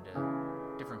distributed into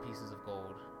different pieces of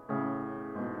gold.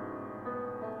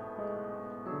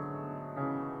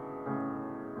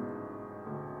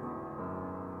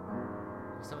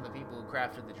 Some of the people who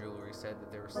crafted the jewelry said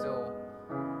that there were still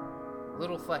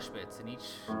little flesh bits in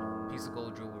each piece of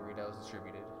gold jewelry that was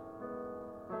distributed.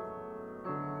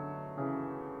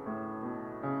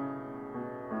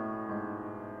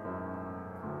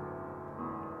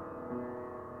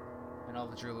 And all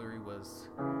the jewelry was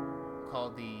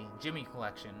called the Jimmy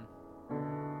Collection,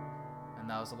 and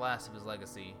that was the last of his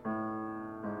legacy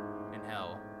in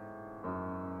hell.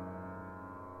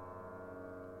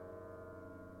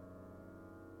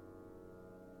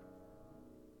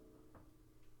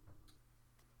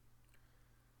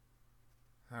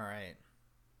 Alright.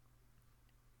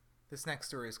 This next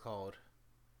story is called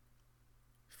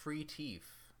Free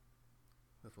Teeth,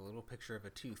 with a little picture of a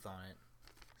tooth on it.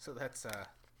 So that's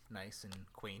nice and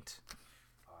quaint.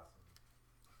 Awesome.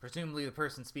 Presumably the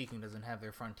person speaking doesn't have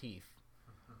their front teeth.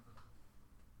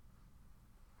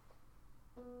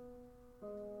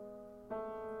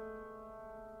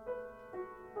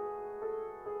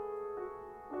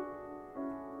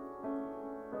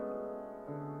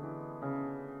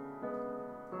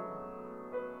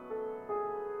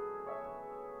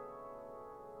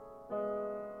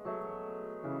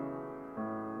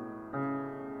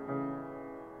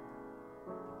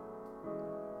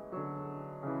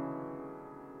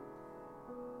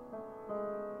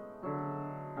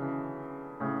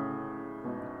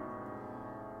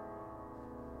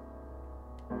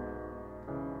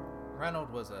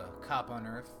 Reynolds was a cop on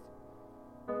Earth,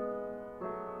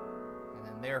 and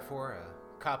then therefore a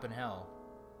cop in hell.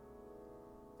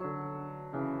 It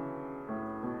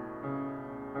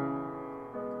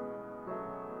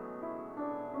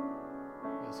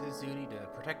was his duty to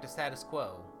protect the status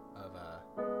quo of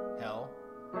hell.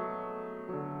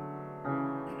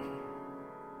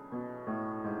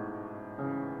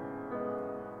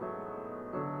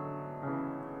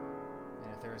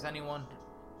 And if there was anyone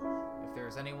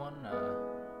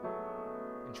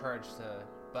in charge to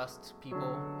bust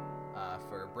people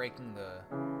for breaking the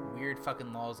weird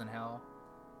fucking laws in hell,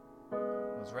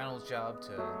 it was Reynolds' job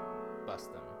to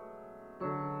bust them.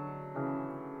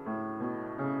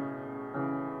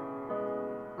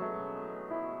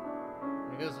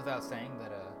 And it goes without saying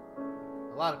that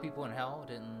a lot of people in hell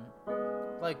didn't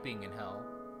like being in hell,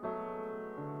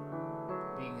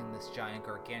 being in this giant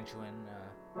gargantuan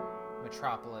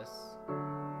metropolis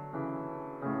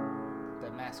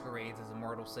that masquerades as a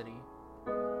mortal city.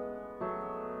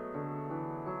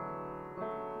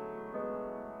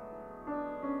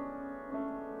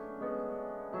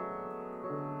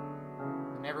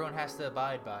 And everyone has to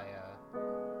abide by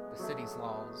the city's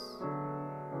laws,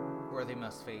 where they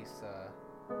must face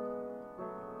the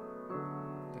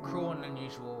cruel and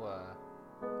unusual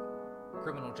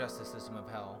criminal justice system of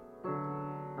hell.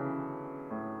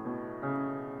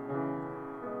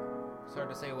 It's hard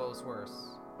to say what was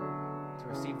worse, to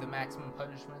receive the maximum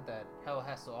punishment that hell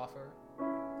has to offer,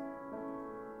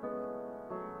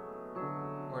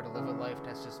 or to live a life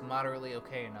that's just moderately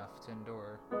okay enough to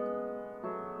endure.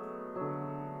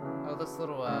 Oh, this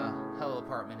little hell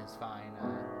apartment is fine,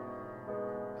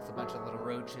 with a bunch of little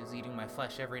roaches eating my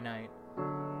flesh every night.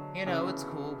 You know, it's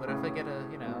cool, but if I get a,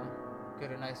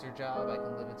 get a nicer job, I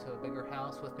can live into a bigger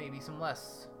house with maybe some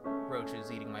less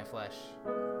roaches eating my flesh.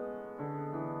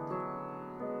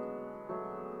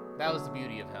 That was the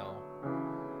beauty of hell.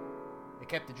 It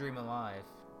kept the dream alive.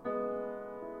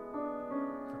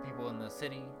 For people in the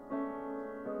city,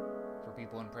 for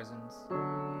people in prisons.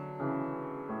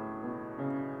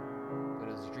 But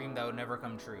it was a dream that would never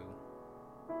come true.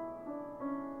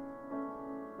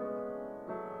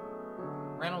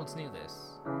 Reynolds knew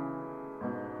this.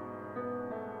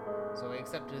 So he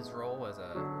accepted his role as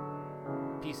a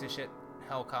piece of shit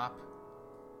hell cop.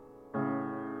 And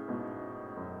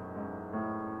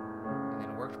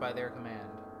then worked by their command.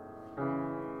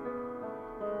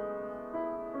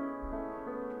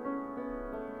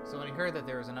 So when he heard that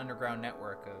there was an underground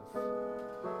network of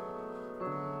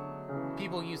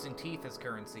people using teeth as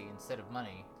currency instead of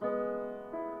money, it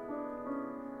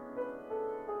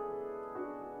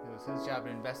was his job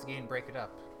to investigate and break it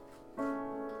up.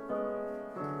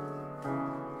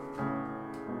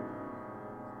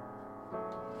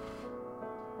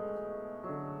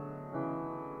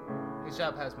 His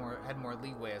job had more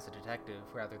leeway as a detective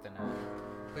rather than a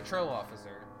patrol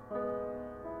officer.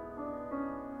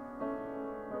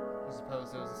 I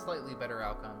suppose it was a slightly better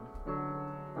outcome.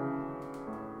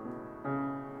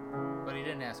 But he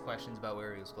didn't ask questions about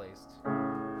where he was placed.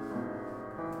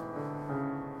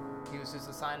 He was just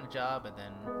assigned a job and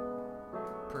then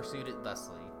pursued it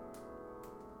thusly.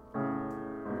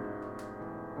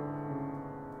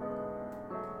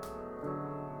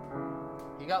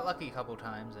 He got lucky a couple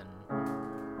times and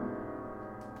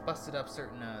busted up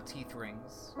certain teeth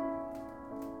rings.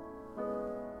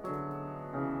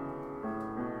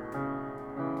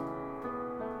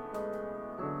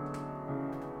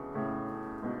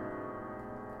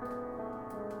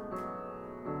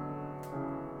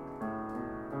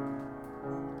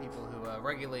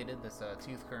 Regulated this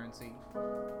tooth currency,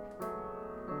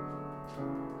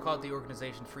 called the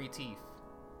organization Free Teeth.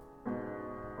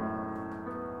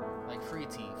 Like free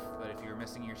teeth, but if you were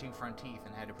missing your two front teeth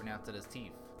and had to pronounce it as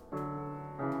teeth.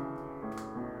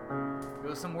 It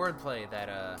was some wordplay that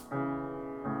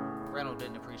Reynolds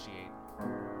didn't appreciate.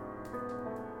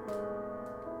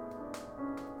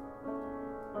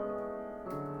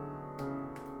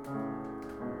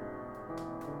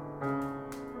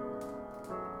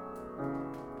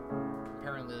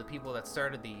 People that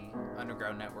started the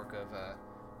underground network of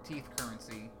teeth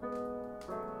currency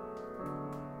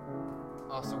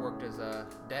also worked as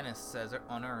dentists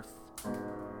on Earth.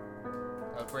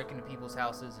 Would break into people's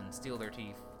houses and steal their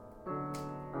teeth.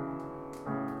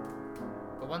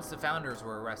 But once the founders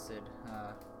were arrested,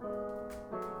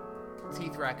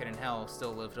 Teeth Racket in Hell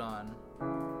still lived on.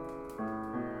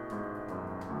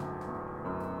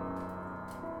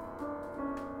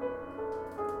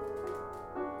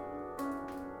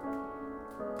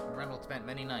 Spent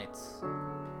many nights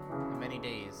and many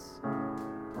days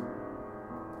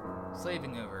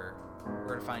slaving over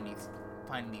where to find these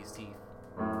teeth.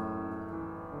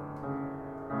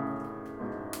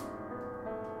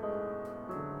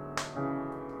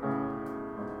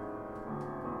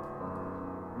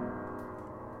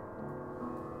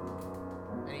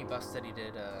 Any bust that he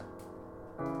did, a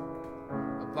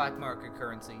black market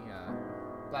currency,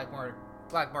 black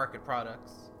market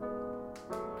products.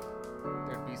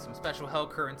 There'd be some special hell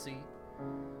currency,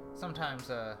 sometimes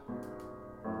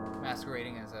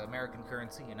masquerading as American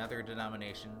currency in other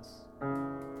denominations.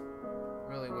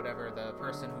 Really whatever the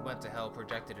person who went to hell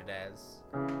projected it as.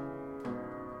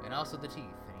 And also the teeth.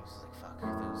 And he's just like, fuck,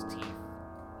 those teeth.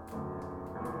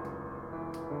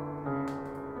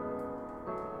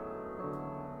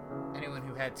 Anyone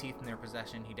who had teeth in their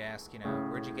possession, he'd ask,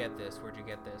 where'd you get this? Where'd you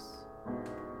get this?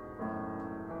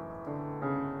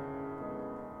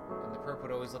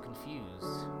 Would always look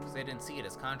confused because they didn't see it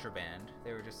as contraband.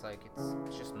 They were just like,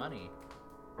 it's just money.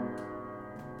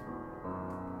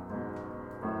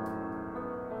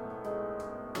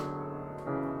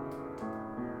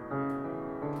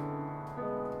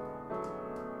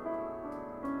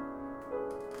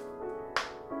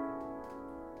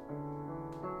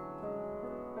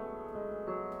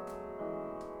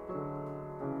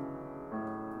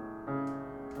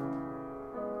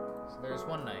 So there's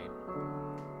one night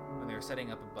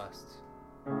setting up a bust.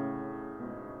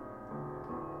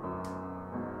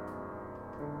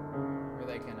 Where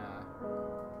they can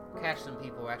catch some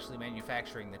people actually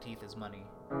manufacturing the teeth as money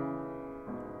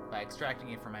by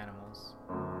extracting it from animals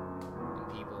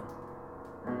and people.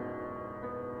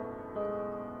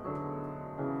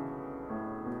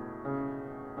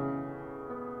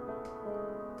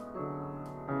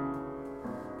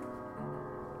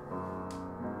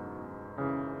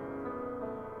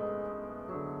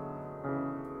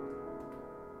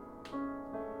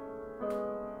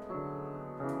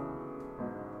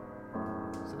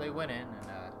 they went in and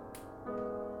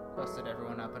busted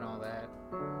everyone up and all that.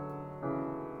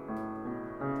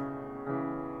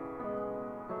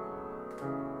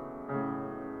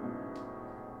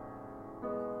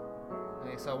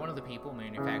 They saw one of the people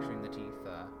manufacturing the teeth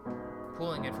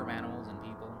pulling it from animals and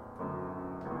people.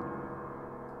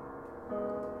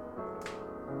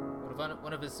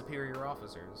 One of his superior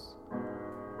officers.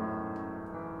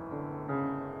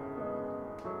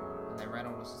 And then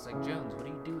Reynolds was just like, Jones, what are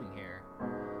you doing here?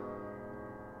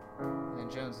 And then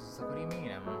Jones was just like, what do you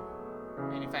mean? I'm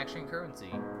manufacturing currency.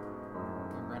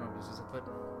 And Reynolds was just like, but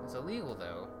it's illegal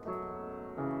though.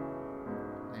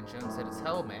 And then Jones said, it's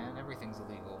hell, man. Everything's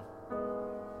illegal.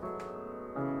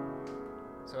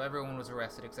 So everyone was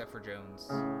arrested except for Jones.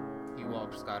 He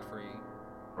walked scot-free.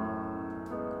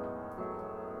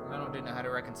 Reynolds didn't know how to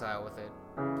reconcile with it.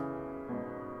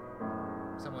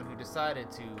 Someone who decided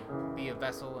to be a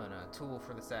vessel and a tool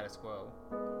for the status quo.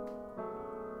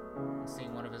 And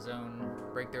seeing one of his own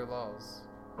break their laws.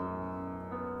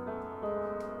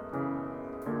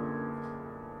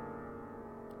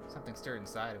 Something stirred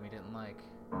inside him he didn't like.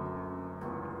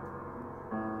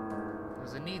 There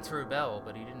was a need to rebel,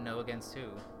 but he didn't know against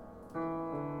who.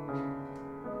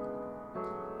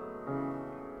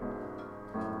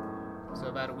 So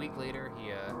about a week later,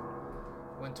 he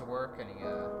went to work and he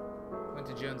went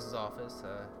to Jones's office.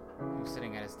 He was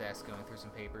sitting at his desk going through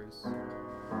some papers.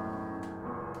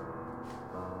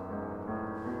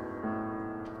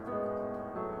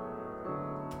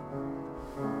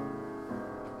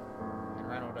 And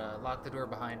Reynolds locked the door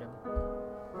behind him.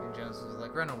 And Jones was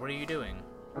like, Reynolds, what are you doing?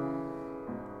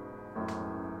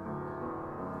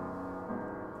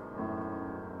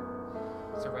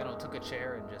 So Reynolds took a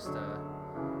chair and just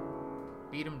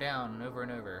beat him down over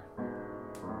and over,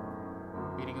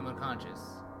 beating him unconscious.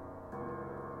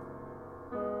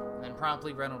 And then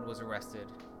promptly Reynolds was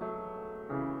arrested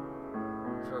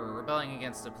for rebelling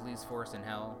against the police force in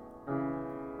hell.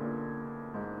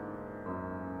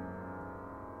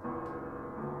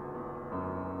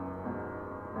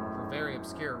 For very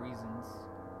obscure reasons.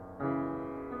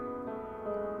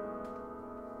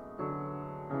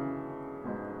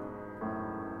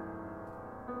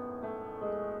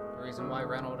 Reason why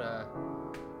Reynolds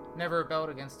never rebelled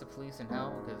against the police in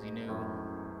hell, because he knew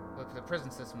what the prison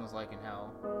system was like in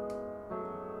hell.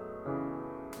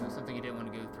 You know, something he didn't want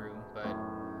to go through, but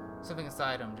something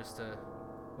inside him just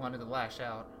wanted to lash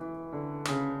out.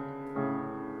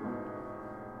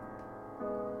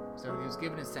 So he was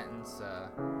given his sentence,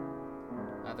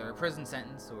 either a prison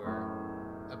sentence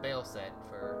or a bail set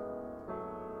for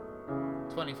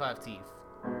 25 teeth.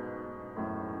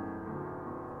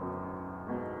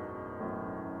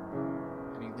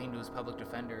 To his public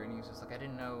defender, and he was just like, I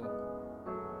didn't know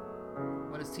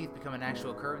when his teeth become an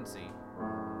actual currency.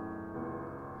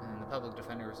 And the public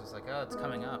defender was just like, oh, it's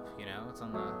coming up, you know, it's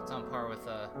on par with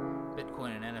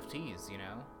Bitcoin and NFTs, you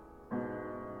know.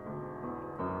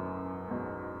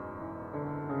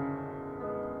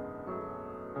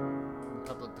 The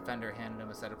public defender handed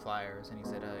him a set of pliers, and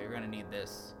he said, you're gonna need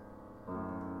this.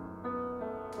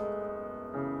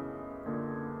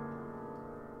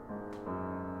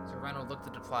 Reynolds looked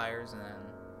at the pliers and then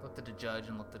looked at the judge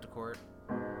and looked at the court.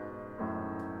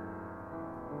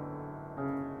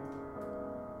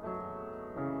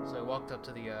 So I walked up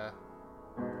to the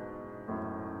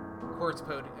court's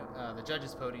podium, the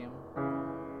judge's podium,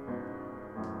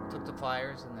 took the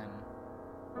pliers and then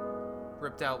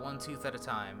ripped out one tooth at a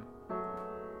time,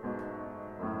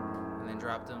 and then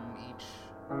dropped them each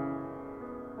on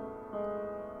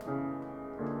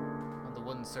the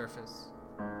wooden surface.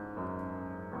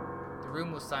 The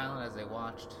room was silent as they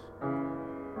watched.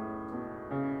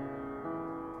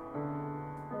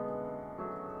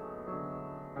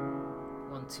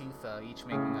 One tooth each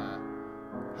making a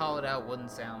hollowed out wooden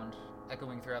sound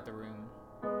echoing throughout the room.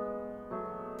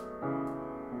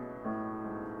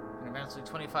 And eventually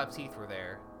 25 teeth were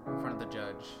there in front of the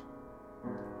judge.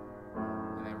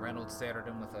 And then Reynolds stared at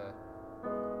him with a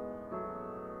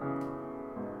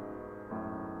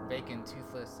vacant,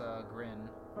 toothless grin.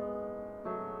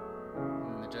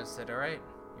 And the judge said, all right,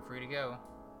 you're free to go.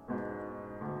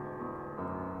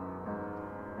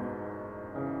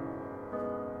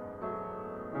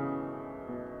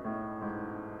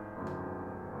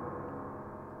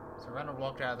 So Reynolds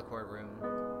walked out of the courtroom,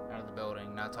 out of the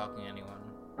building, not talking to anyone.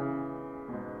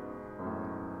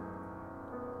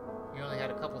 He only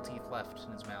had a couple teeth left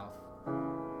in his mouth.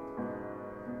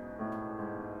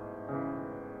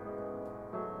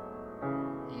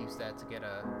 He used that to get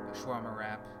a shawarma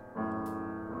wrap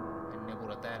and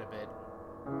nibbled at that a bit.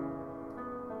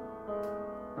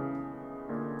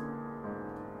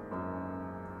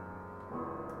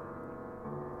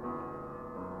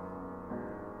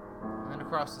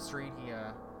 across the street, he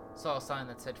saw a sign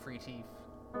that said free teeth.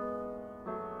 And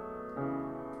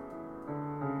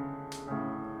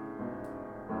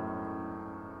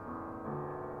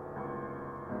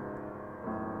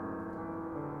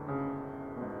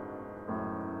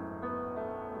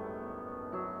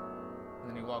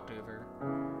then he walked over,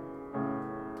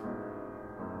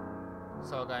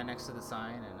 saw a guy next to the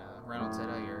sign, and Reynolds said,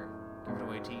 "Oh, you're giving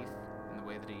away teeth," in the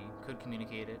way that he could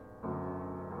communicate it.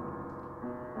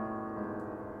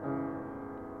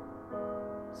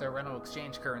 So Reynolds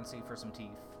exchanged currency for some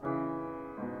teeth. And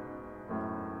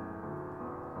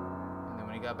then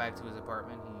when he got back to his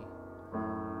apartment, he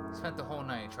spent the whole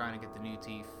night trying to get the new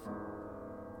teeth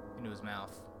into his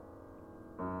mouth.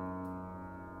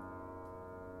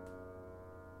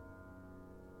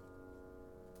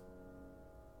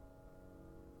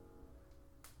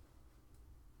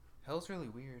 Hell's really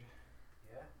weird.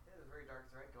 Yeah, there's a very dark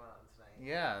thread going on tonight.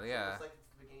 Yeah. It's like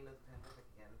it's the beginning of the pandemic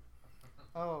again.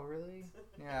 Oh, really?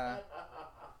 Yeah.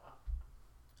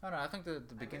 Oh no, I think the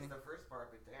beginning. I missed the first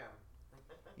part, but damn.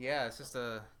 Yeah, it's just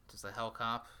a hell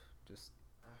cop, just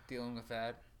dealing with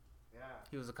that. Yeah.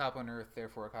 He was a cop on Earth,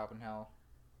 therefore a cop in hell.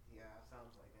 Yeah,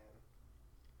 sounds like it.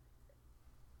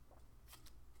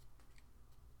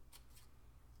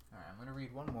 Alright, I'm gonna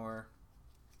read one more.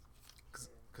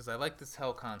 Because I like this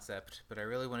hell concept, but I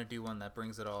really want to do one that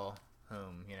brings it all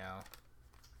home, you know?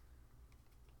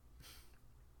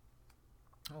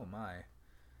 Oh my.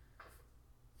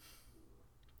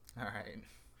 Alright.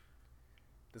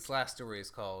 This last story is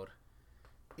called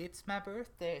It's My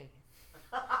Birthday.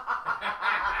 Alright.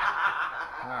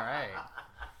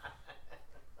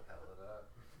 Hell it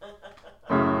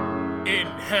up. In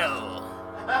hell.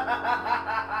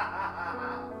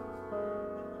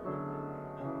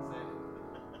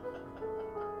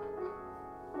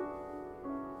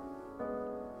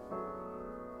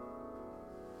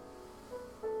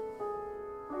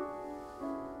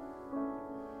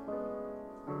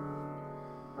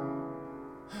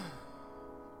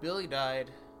 Billy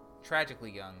died tragically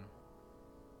young.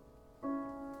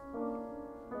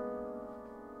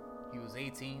 He was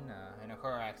 18 in a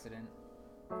car accident.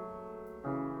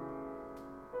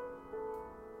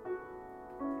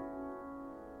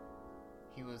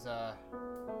 He was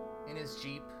in his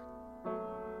Jeep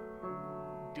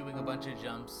doing a bunch of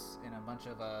jumps in a bunch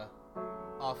of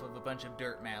off of a bunch of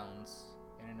dirt mounds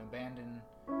in an abandoned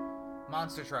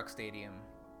monster truck stadium.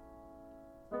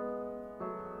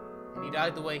 And he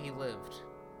died the way he lived,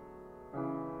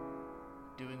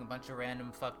 doing a bunch of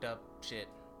random fucked up shit.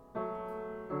 But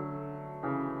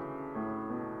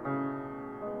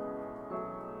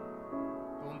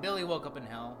when Billy woke up in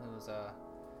hell,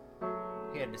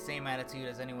 he had the same attitude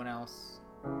as anyone else,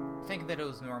 thinking that it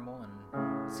was normal and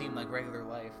seemed like regular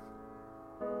life.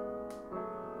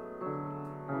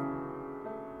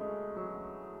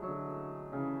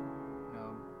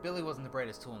 Billy wasn't the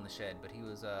brightest tool in the shed, but he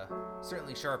was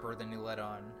certainly sharper than he let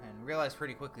on, and realized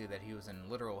pretty quickly that he was in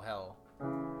literal hell. You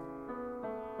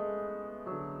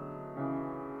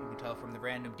can tell from the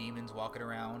random demons walking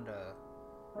around,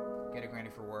 getting ready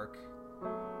for work,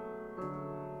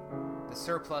 the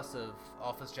surplus of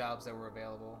office jobs that were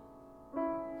available.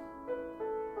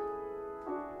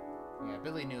 Yeah,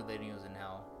 Billy knew that he was in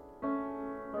hell.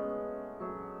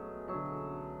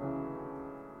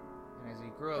 And as he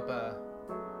grew up,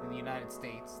 in the United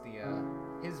States,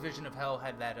 his vision of hell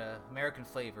had that American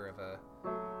flavor of a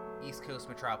East Coast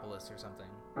metropolis or something.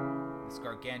 This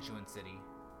gargantuan city,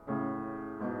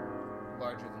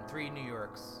 larger than 3 New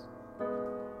Yorks.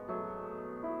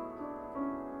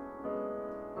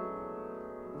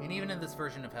 And even in this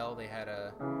version of hell, they had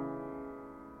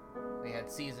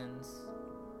seasons.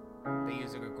 They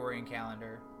used a Gregorian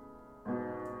calendar,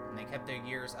 and they kept their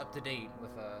years up to date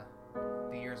with the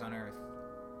years on Earth.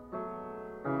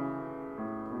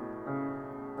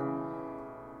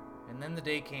 And then the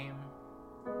day came,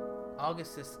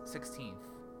 August 16th.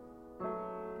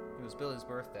 It was Billy's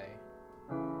birthday.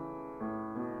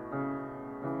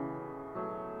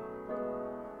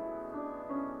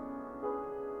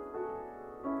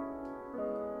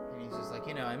 And he's just like,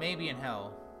 I may be in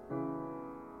hell,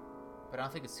 but I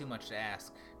don't think it's too much to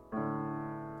ask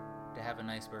to have a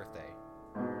nice birthday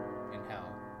in hell.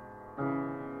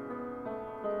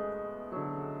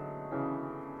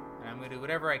 And I'm going to do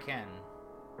whatever I can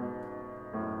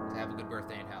to have a good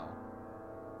birthday in hell.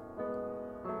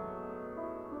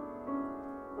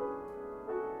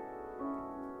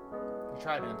 He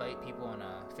tried to invite people on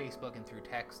Facebook and through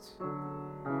text.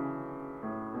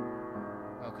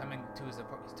 Coming to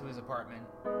his apartment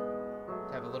to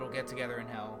have a little get together in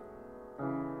hell.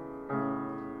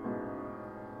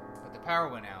 But the power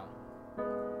went out,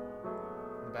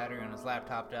 The battery on his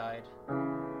laptop died.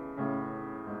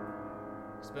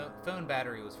 His phone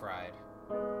battery was fried.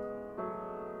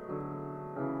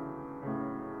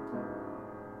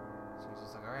 So he's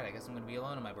just like, alright, I guess I'm gonna be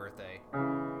alone on my birthday.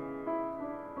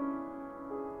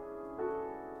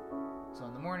 So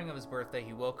on the morning of his birthday,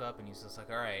 he woke up and he's just like,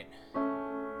 alright,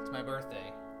 it's my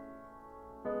birthday.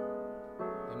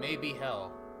 It may be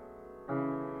hell,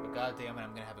 but goddamn it,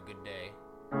 I'm gonna have a good day.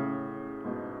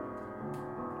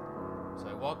 So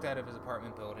I walked out of his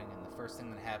apartment building, and the first thing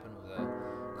that happened was a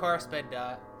car sped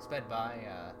by,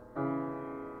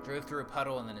 drove through a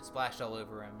puddle, and then it splashed all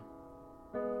over him.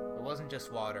 It wasn't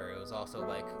just water, it was also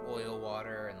like oil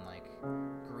water and like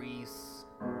grease.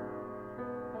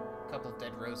 A couple of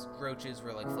dead roaches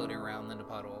were like floating around in the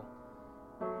puddle.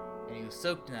 And he was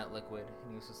soaked in that liquid,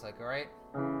 and he was just like, alright,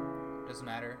 doesn't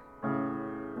matter.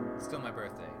 It's still my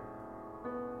birthday.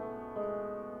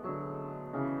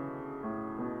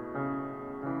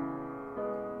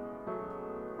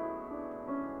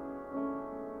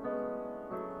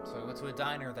 So I went to a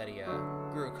diner that he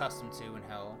grew accustomed to in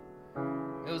hell.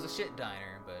 It was a shit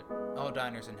diner, but all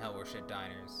diners in hell were shit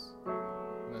diners.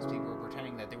 Most people were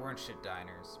pretending that they weren't shit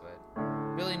diners, but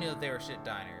Billy knew that they were shit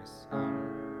diners.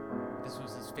 This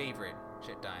was his favorite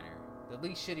shit diner. The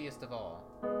least shittiest of all.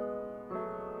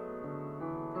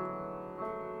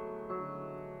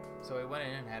 So I went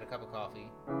in and had a cup of coffee.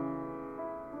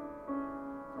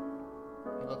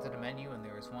 He looked at the menu and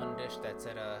there was one dish that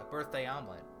said a birthday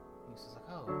omelet. He was just like,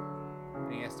 oh.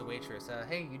 And he asked the waitress,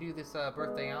 hey, you do this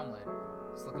birthday omelet.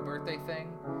 It's like a birthday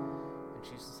thing? And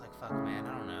she's just like, fuck, man,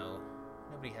 I don't know.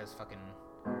 Nobody has fucking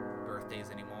birthdays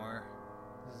anymore.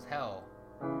 This is hell.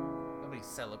 Nobody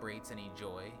celebrates any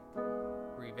joy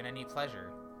or even any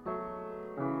pleasure.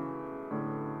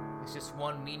 It's just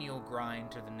one menial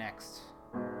grind to the next.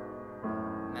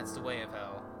 And that's the way of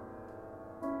hell.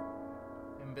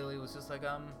 And Billy was just like,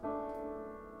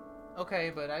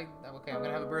 okay, but I'm gonna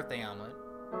have a birthday omelet.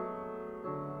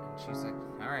 And she's like,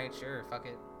 alright, sure, fuck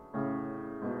it.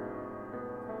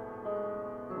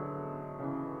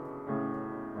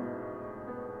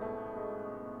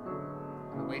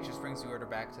 The waitress brings the order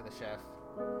back to the chef.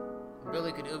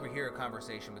 Billy could overhear a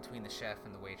conversation between the chef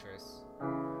and the waitress.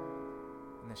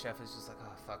 And the chef is just like,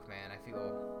 oh fuck man, I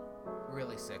feel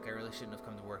really sick. I really shouldn't have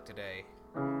come to work today.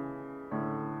 And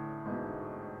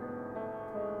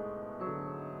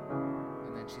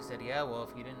then she said, yeah, well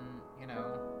if you didn't,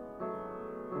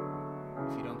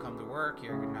 if you don't come to work,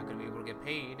 you're not going to be able to get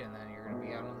paid, and then you're going to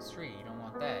be out on the street. You don't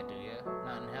want that, do you?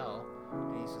 Not in hell.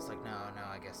 And he's just like, no,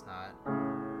 I guess not.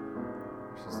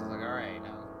 She's just like, alright,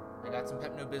 no. I got some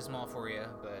Pepto-Bismol for you,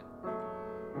 but,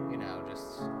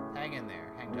 just hang in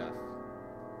there. Hang tough.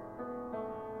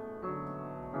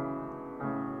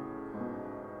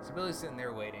 So Billy's sitting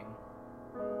there waiting,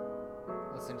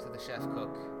 listening to the chef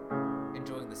cook,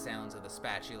 enjoying the sounds of the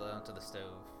spatula onto the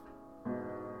stove.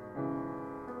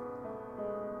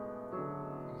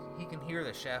 He can hear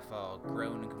the chef all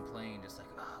groan and complain, just like,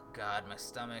 oh god, my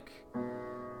stomach.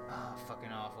 Oh,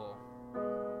 fucking awful.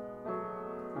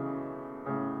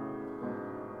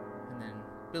 And then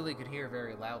Billy could hear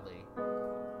very loudly,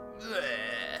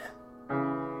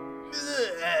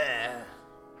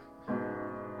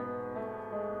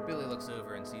 Billy looks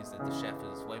over and sees that the chef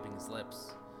is wiping his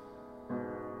lips.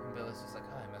 And Billy's just like,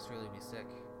 oh, I must really be sick.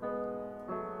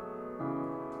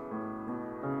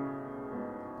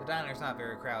 The diner's not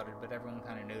very crowded, but everyone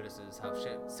kind of notices how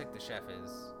sick the chef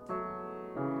is.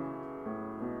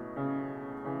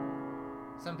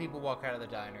 Some people walk out of the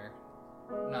diner,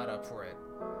 not up for it.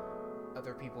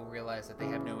 Other people realize that they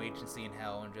have no agency in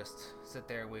hell and just sit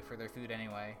there and wait for their food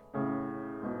anyway.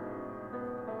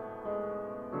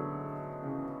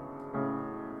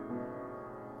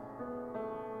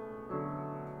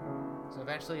 So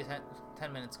eventually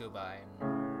 10 minutes go by and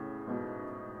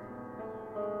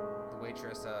the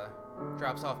waitress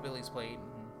drops off Billy's plate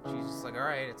and she's just like,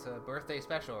 alright, it's a birthday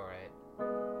special, alright.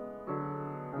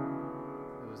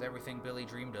 It was everything Billy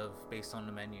dreamed of based on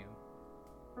the menu.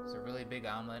 It was a really big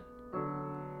omelet,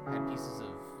 had pieces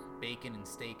of bacon and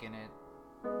steak in it,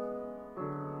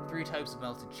 3 types of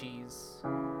melted cheese,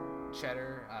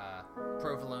 cheddar,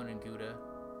 provolone and Gouda,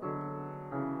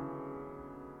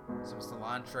 some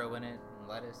cilantro in it, and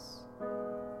lettuce.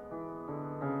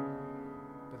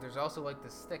 But there's also like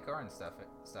this thick orange stuff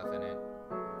in it.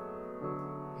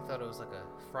 He thought it was like a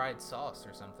fried sauce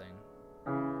or something.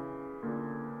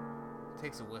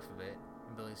 Takes a whiff of it,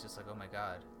 and Billy's just like, oh my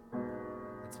god,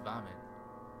 it's vomit.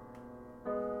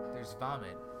 There's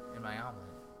vomit in my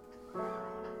omelet.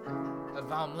 A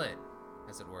vomlet,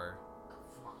 as it were.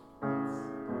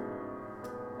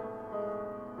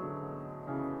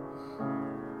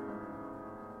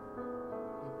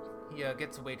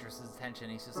 gets the waitress's attention.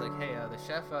 He's just like, hey, the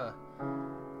chef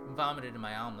vomited in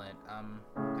my omelet.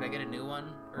 Could I get a new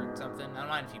one or something? I don't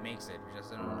mind if he makes it.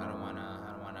 Just I don't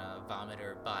wanna vomit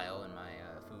or bile in my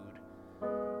food.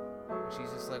 And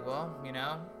she's just like, well,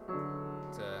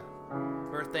 it's a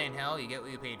birthday in hell. You get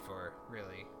what you paid for,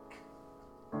 really.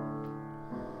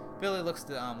 Billy looks at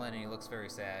the omelet and he looks very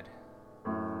sad.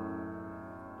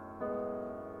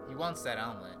 He wants that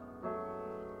omelet.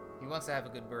 He wants to have a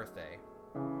good birthday.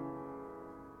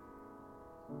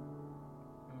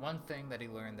 And one thing that he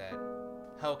learned that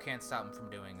hell can't stop him from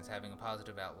doing is having a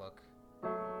positive outlook.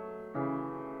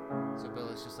 So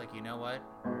Billy's just like, you know what?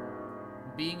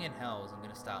 Being in hell isn't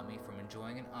going to stop me from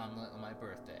enjoying an omelet on my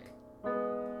birthday.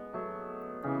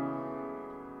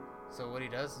 So what he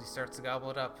does is he starts to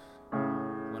gobble it up,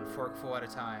 one forkful at a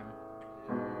time.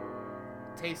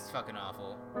 Tastes fucking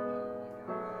awful.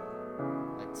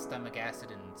 Like stomach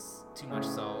acid and too much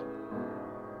salt.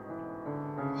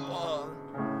 Ugh.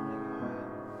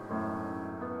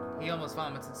 He almost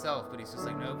vomits himself, but he's just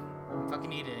like, nope, I'm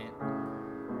fucking eating it.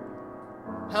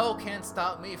 Hell can't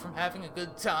stop me from having a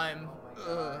good time.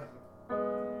 Ugh.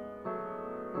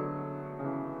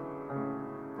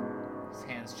 His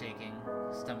hand's shaking,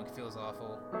 his stomach feels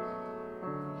awful.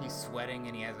 He's sweating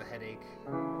and he has a headache.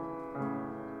 And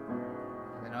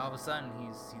then all of a sudden,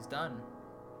 he's done.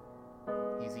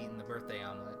 He's eaten the birthday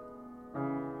omelet.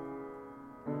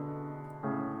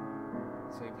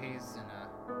 So he pays and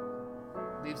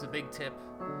leaves a big tip,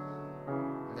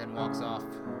 and then walks off.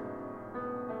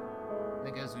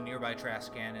 Then goes to a nearby trash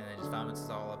can and then just vomits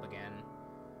it all up again.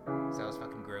 So that was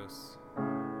fucking gross.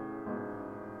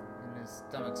 And his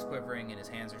stomach's quivering and his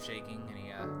hands are shaking, and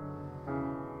he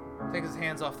takes his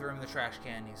hands off the rim of the trash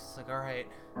can. He's just like, alright,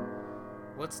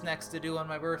 what's next to do on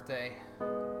my birthday?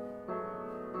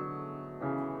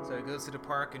 So he goes to the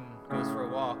park and goes for a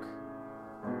walk.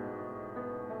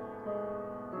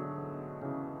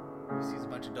 He sees a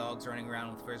bunch of dogs running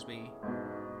around with Frisbee.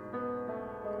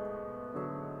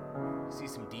 He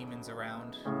sees some demons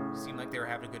around. Seemed like they were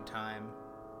having a good time.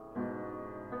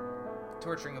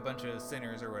 Torturing a bunch of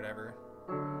sinners or whatever.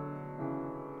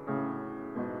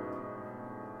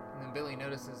 And then Billy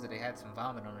notices that he had some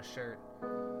vomit on his shirt.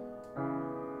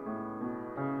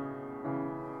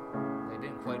 They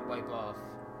didn't quite wipe off.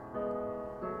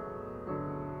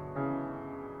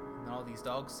 And all these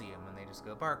dogs see him and they just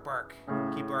go, bark, bark.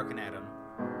 Keep barking at him.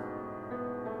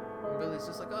 And Billy's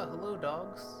just like, oh, hello,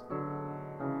 dogs.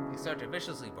 They start to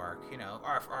viciously bark,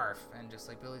 arf, arf. And just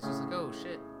like, Billy's just like, oh,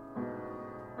 shit.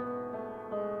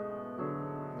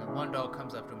 And then one dog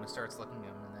comes up to him and starts licking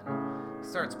him and then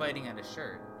starts biting at his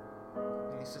shirt.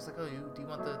 And he's just like, oh, do you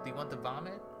want the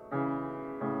vomit?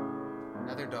 And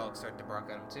other dogs start to bark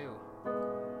at him too.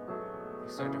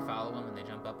 They start to follow him and they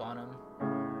jump up on him.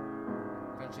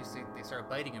 Eventually they start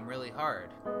biting him really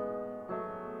hard.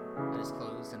 At his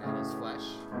clothes and at his flesh.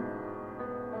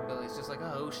 And Billy's just like,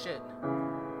 oh shit.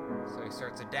 So he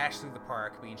starts to dash through the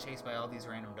park, being chased by all these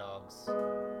random dogs.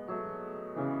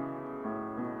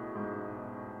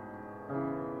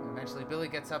 And eventually Billy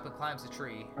gets up and climbs a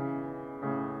tree. And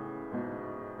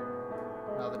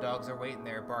all the dogs are waiting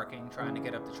there, barking, trying to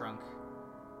get up the trunk.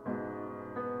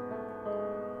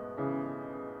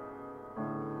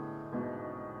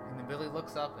 And then Billy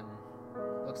looks up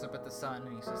at the sun,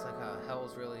 and he's just like, oh,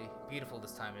 hell's really beautiful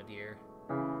this time of year.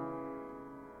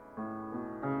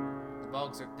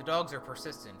 The dogs are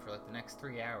persistent for like the next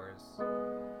 3 hours.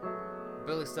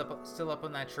 Billy's still up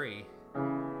on that tree,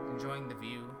 enjoying the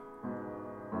view,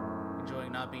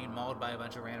 enjoying not being mauled by a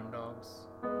bunch of random dogs.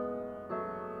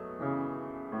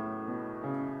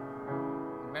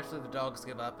 Eventually the dogs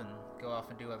give up and go off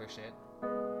and do other shit.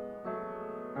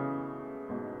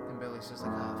 And Billy's just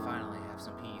like, oh, finally have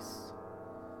some peace.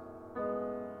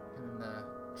 And then the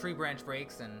tree branch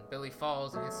breaks and Billy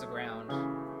falls and hits the ground.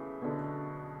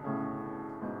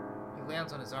 He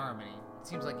lands on his arm and it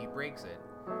seems like he breaks it.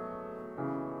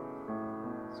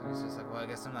 So he's just like, well, I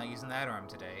guess I'm not using that arm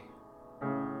today.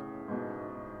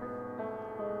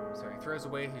 So he throws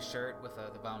away his shirt with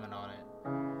the vomit on it.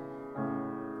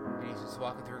 And he's just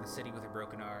walking through the city with a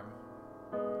broken arm.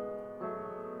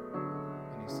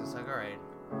 And he's just like, alright.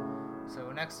 So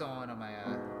next on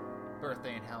my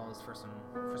birthday in hell is for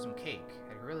some cake.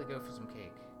 I'd really go for some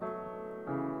cake.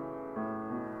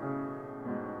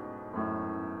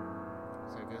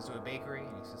 So he goes to a bakery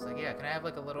and he's just like, yeah, can I have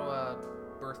like a little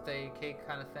birthday cake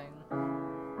kind of thing? And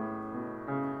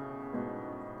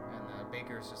the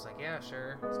baker's just like, yeah,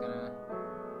 sure. It's gonna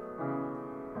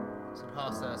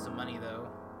cost some money though.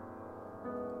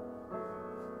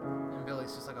 And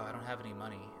Billy's just like, oh, I don't have any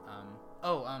money.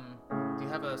 Do you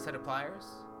have a set of pliers?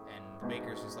 And the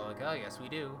baker's just like, oh, yes, we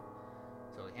do.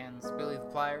 So he hands Billy the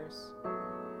pliers.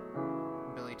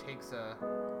 Billy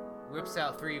whips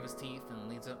out 3 of his teeth and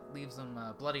leaves them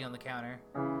bloody on the counter.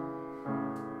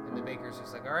 And the baker's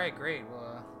just like, all right, great.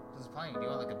 Well, this is plenty. Do you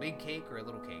want like a big cake or a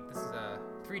little cake? This is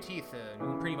 3 teeth. You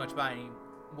can pretty much buy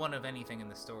one of anything in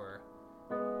the store.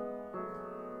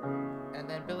 And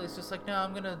then Billy's just like, no,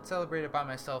 I'm gonna celebrate it by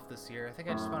myself this year. I think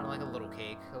I just want like a little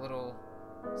cake, a little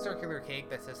circular cake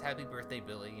that says Happy Birthday,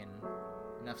 Billy, and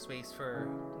enough space for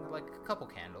like a couple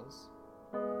candles.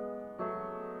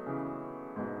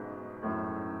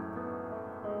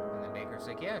 And the baker's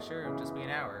like, yeah, sure, it'll just be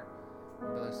an hour.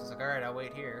 And Billy's just like, all right, I'll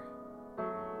wait here.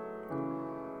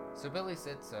 So Billy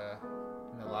sits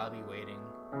in the lobby waiting,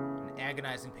 in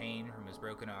agonizing pain from his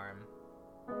broken arm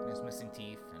and his missing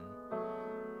teeth, and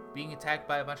being attacked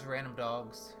by a bunch of random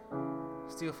dogs,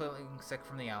 still feeling sick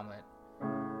from the omelet,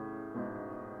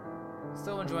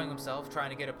 still enjoying himself, trying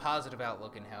to get a positive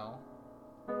outlook in hell.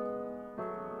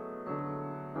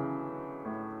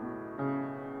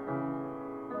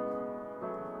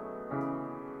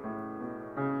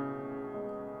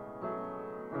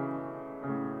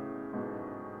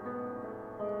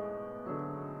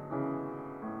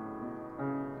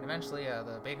 And eventually,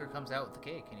 the baker comes out with the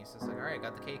cake, and he's just like, alright,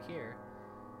 got the cake here.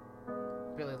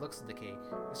 Billy looks at the cake.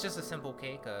 It's just a simple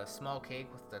cake, a small cake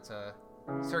that's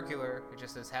circular. It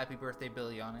just says Happy Birthday,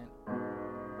 Billy on it,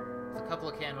 with a couple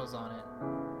of candles on it.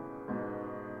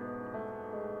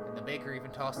 And the baker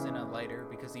even tossed in a lighter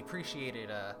because he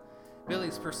appreciated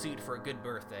Billy's pursuit for a good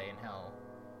birthday in hell.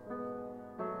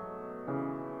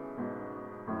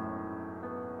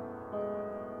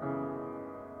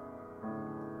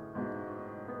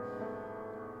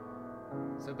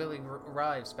 So Billy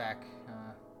arrives back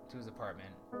to his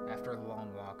apartment after the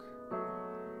long walk.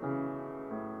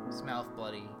 His mouth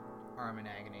bloody, arm in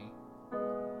agony.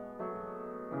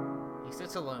 He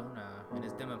sits alone in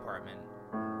his dim apartment.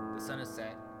 The sun is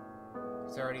set.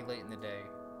 It's already late in the day.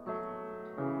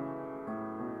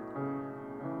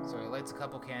 So he lights a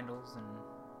couple candles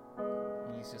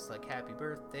and he's just like, Happy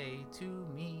birthday to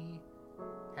me.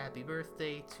 Happy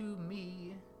birthday to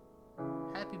me.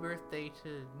 Happy birthday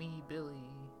to me,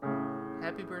 Billy.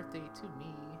 Happy birthday to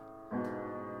me.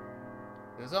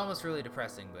 It was almost really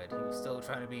depressing, but he was still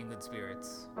trying to be in good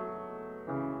spirits.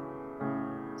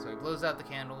 So he blows out the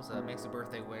candles, makes a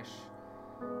birthday wish.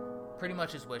 Pretty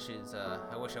much his wish is,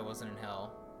 I wish I wasn't in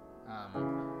hell.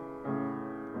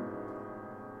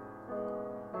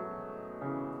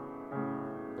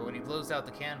 But when he blows out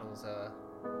the candles,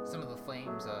 some of the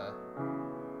flames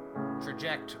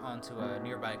traject onto a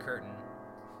nearby curtain.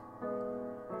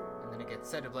 And then it gets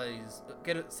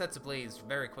sets ablaze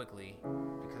very quickly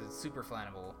because it's super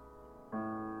flammable.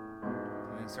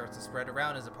 And then it starts to spread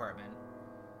around his apartment.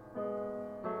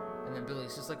 And then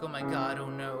Billy's just like, oh my god, oh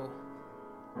no.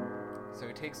 So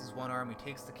he takes his one arm, he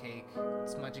takes the cake,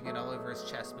 smudging it all over his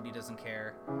chest, but he doesn't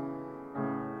care.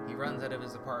 He runs out of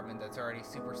his apartment that's already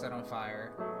super set on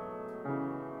fire.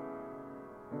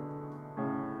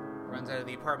 Runs out of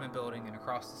the apartment building and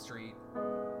across the street.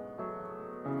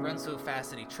 He runs so fast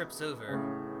that he trips over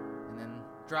and then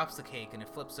drops the cake and it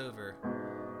flips over.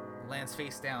 It lands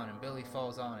face down and Billy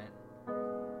falls on it.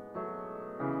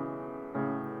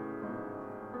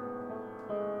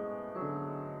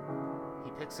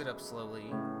 He picks it up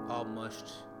slowly, all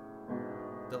mushed.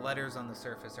 The letters on the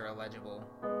surface are illegible.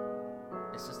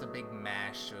 It's just a big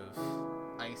mash of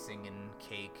icing and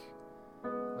cake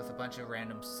with a bunch of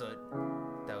random soot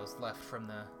that was left from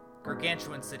the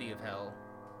gargantuan city of hell.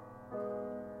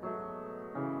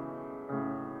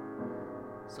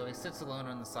 So he sits alone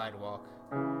on the sidewalk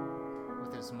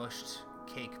with his mushed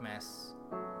cake mess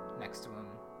next to him,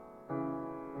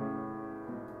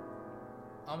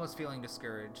 almost feeling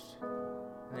discouraged.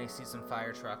 And then he sees some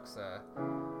fire trucks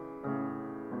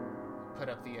put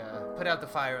out the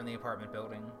fire in the apartment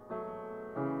building.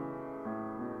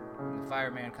 And the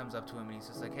fireman comes up to him and he's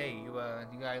just like, hey, you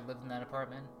guys live in that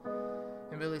apartment?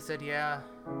 And Billy said, yeah,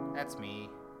 that's me.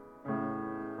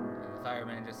 And the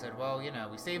fireman just said, well, you know,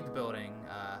 we saved the building.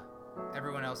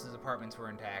 Everyone else's apartments were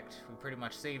intact. We pretty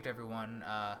much saved everyone,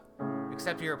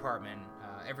 except your apartment.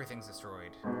 Everything's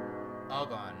destroyed. All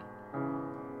gone.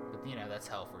 But, you know, that's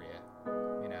hell for you.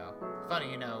 You know, funny,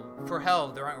 you know, for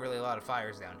hell, there aren't really a lot of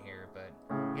fires down here, but,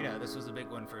 you know, this was a big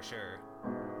one for sure.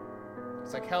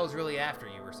 It's like hell's really after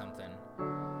you or something.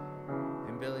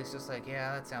 And Billy's just like,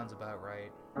 yeah, that sounds about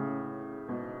right.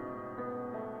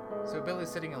 So Billy's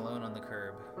sitting alone on the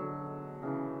curb,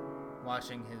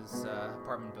 watching his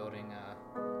apartment building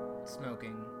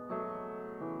smoking.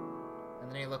 And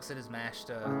then he looks at his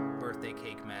mashed birthday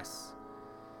cake mess.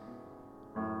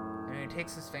 And he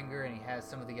takes his finger and he has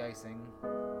some of the icing,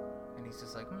 and he's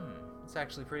just like, it's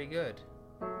actually pretty good.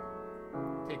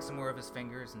 Takes some more of his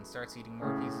fingers and starts eating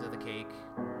more pieces of the cake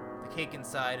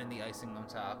inside and the icing on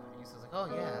top. And he's just like,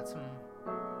 oh yeah, that's some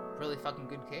really fucking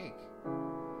good cake.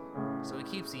 So he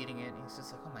keeps eating it, and he's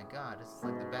just like, oh my god, this is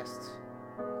like the best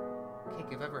cake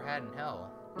I've ever had in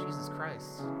hell. Jesus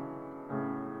Christ.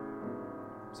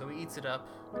 So he eats it up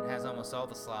and has almost all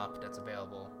the slop that's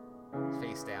available,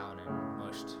 face down and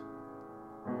mushed.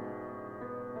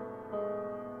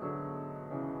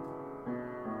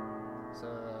 So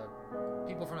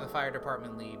people from the fire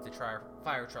department leave, the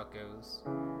fire truck goes.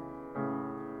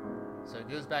 So he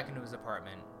goes back into his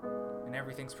apartment, and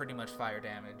everything's pretty much fire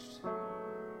damaged.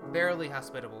 Barely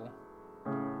hospitable.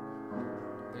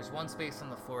 There's one space on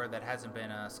the floor that hasn't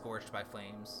been scorched by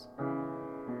flames.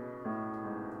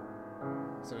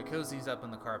 So he cozies up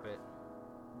on the carpet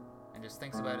and just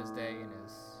thinks about his day and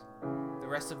the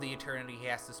rest of the eternity he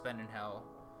has to spend in hell.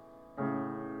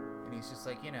 And he's just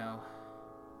like,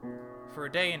 for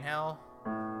a day in hell,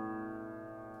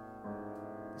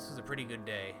 this was a pretty good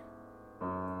day.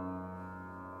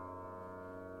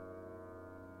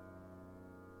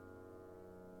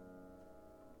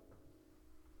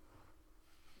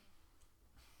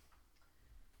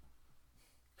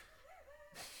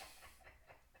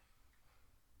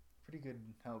 Pretty good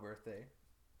hell birthday.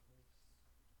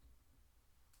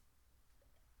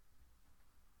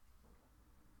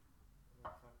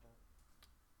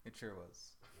 It sure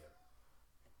was.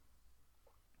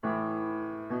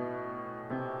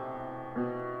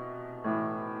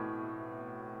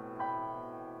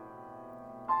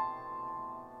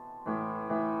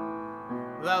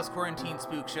 Well, that was Quarantine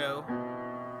Spook Show.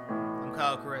 I'm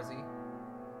Kyle Carezzi.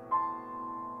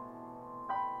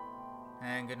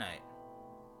 And good night.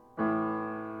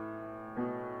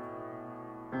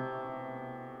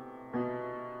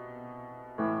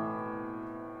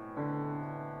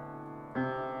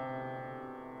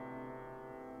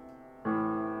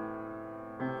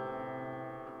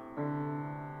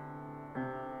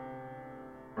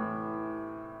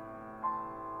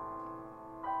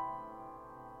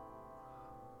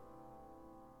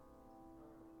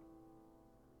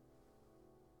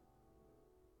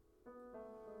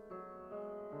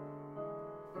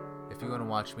 If you want to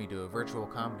watch me do a virtual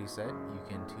comedy set, you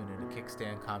can tune into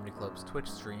Kickstand Comedy Club's Twitch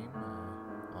stream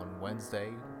on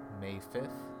Wednesday, May 5th,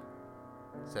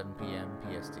 7 p.m.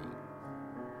 PST.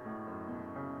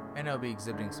 And I'll be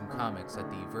exhibiting some comics at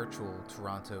the virtual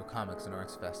Toronto Comics and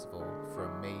Arts Festival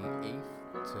from May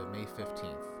 8th to May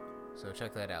 15th. So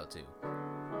check that out too.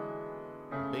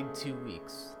 Big 2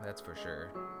 weeks, that's for sure.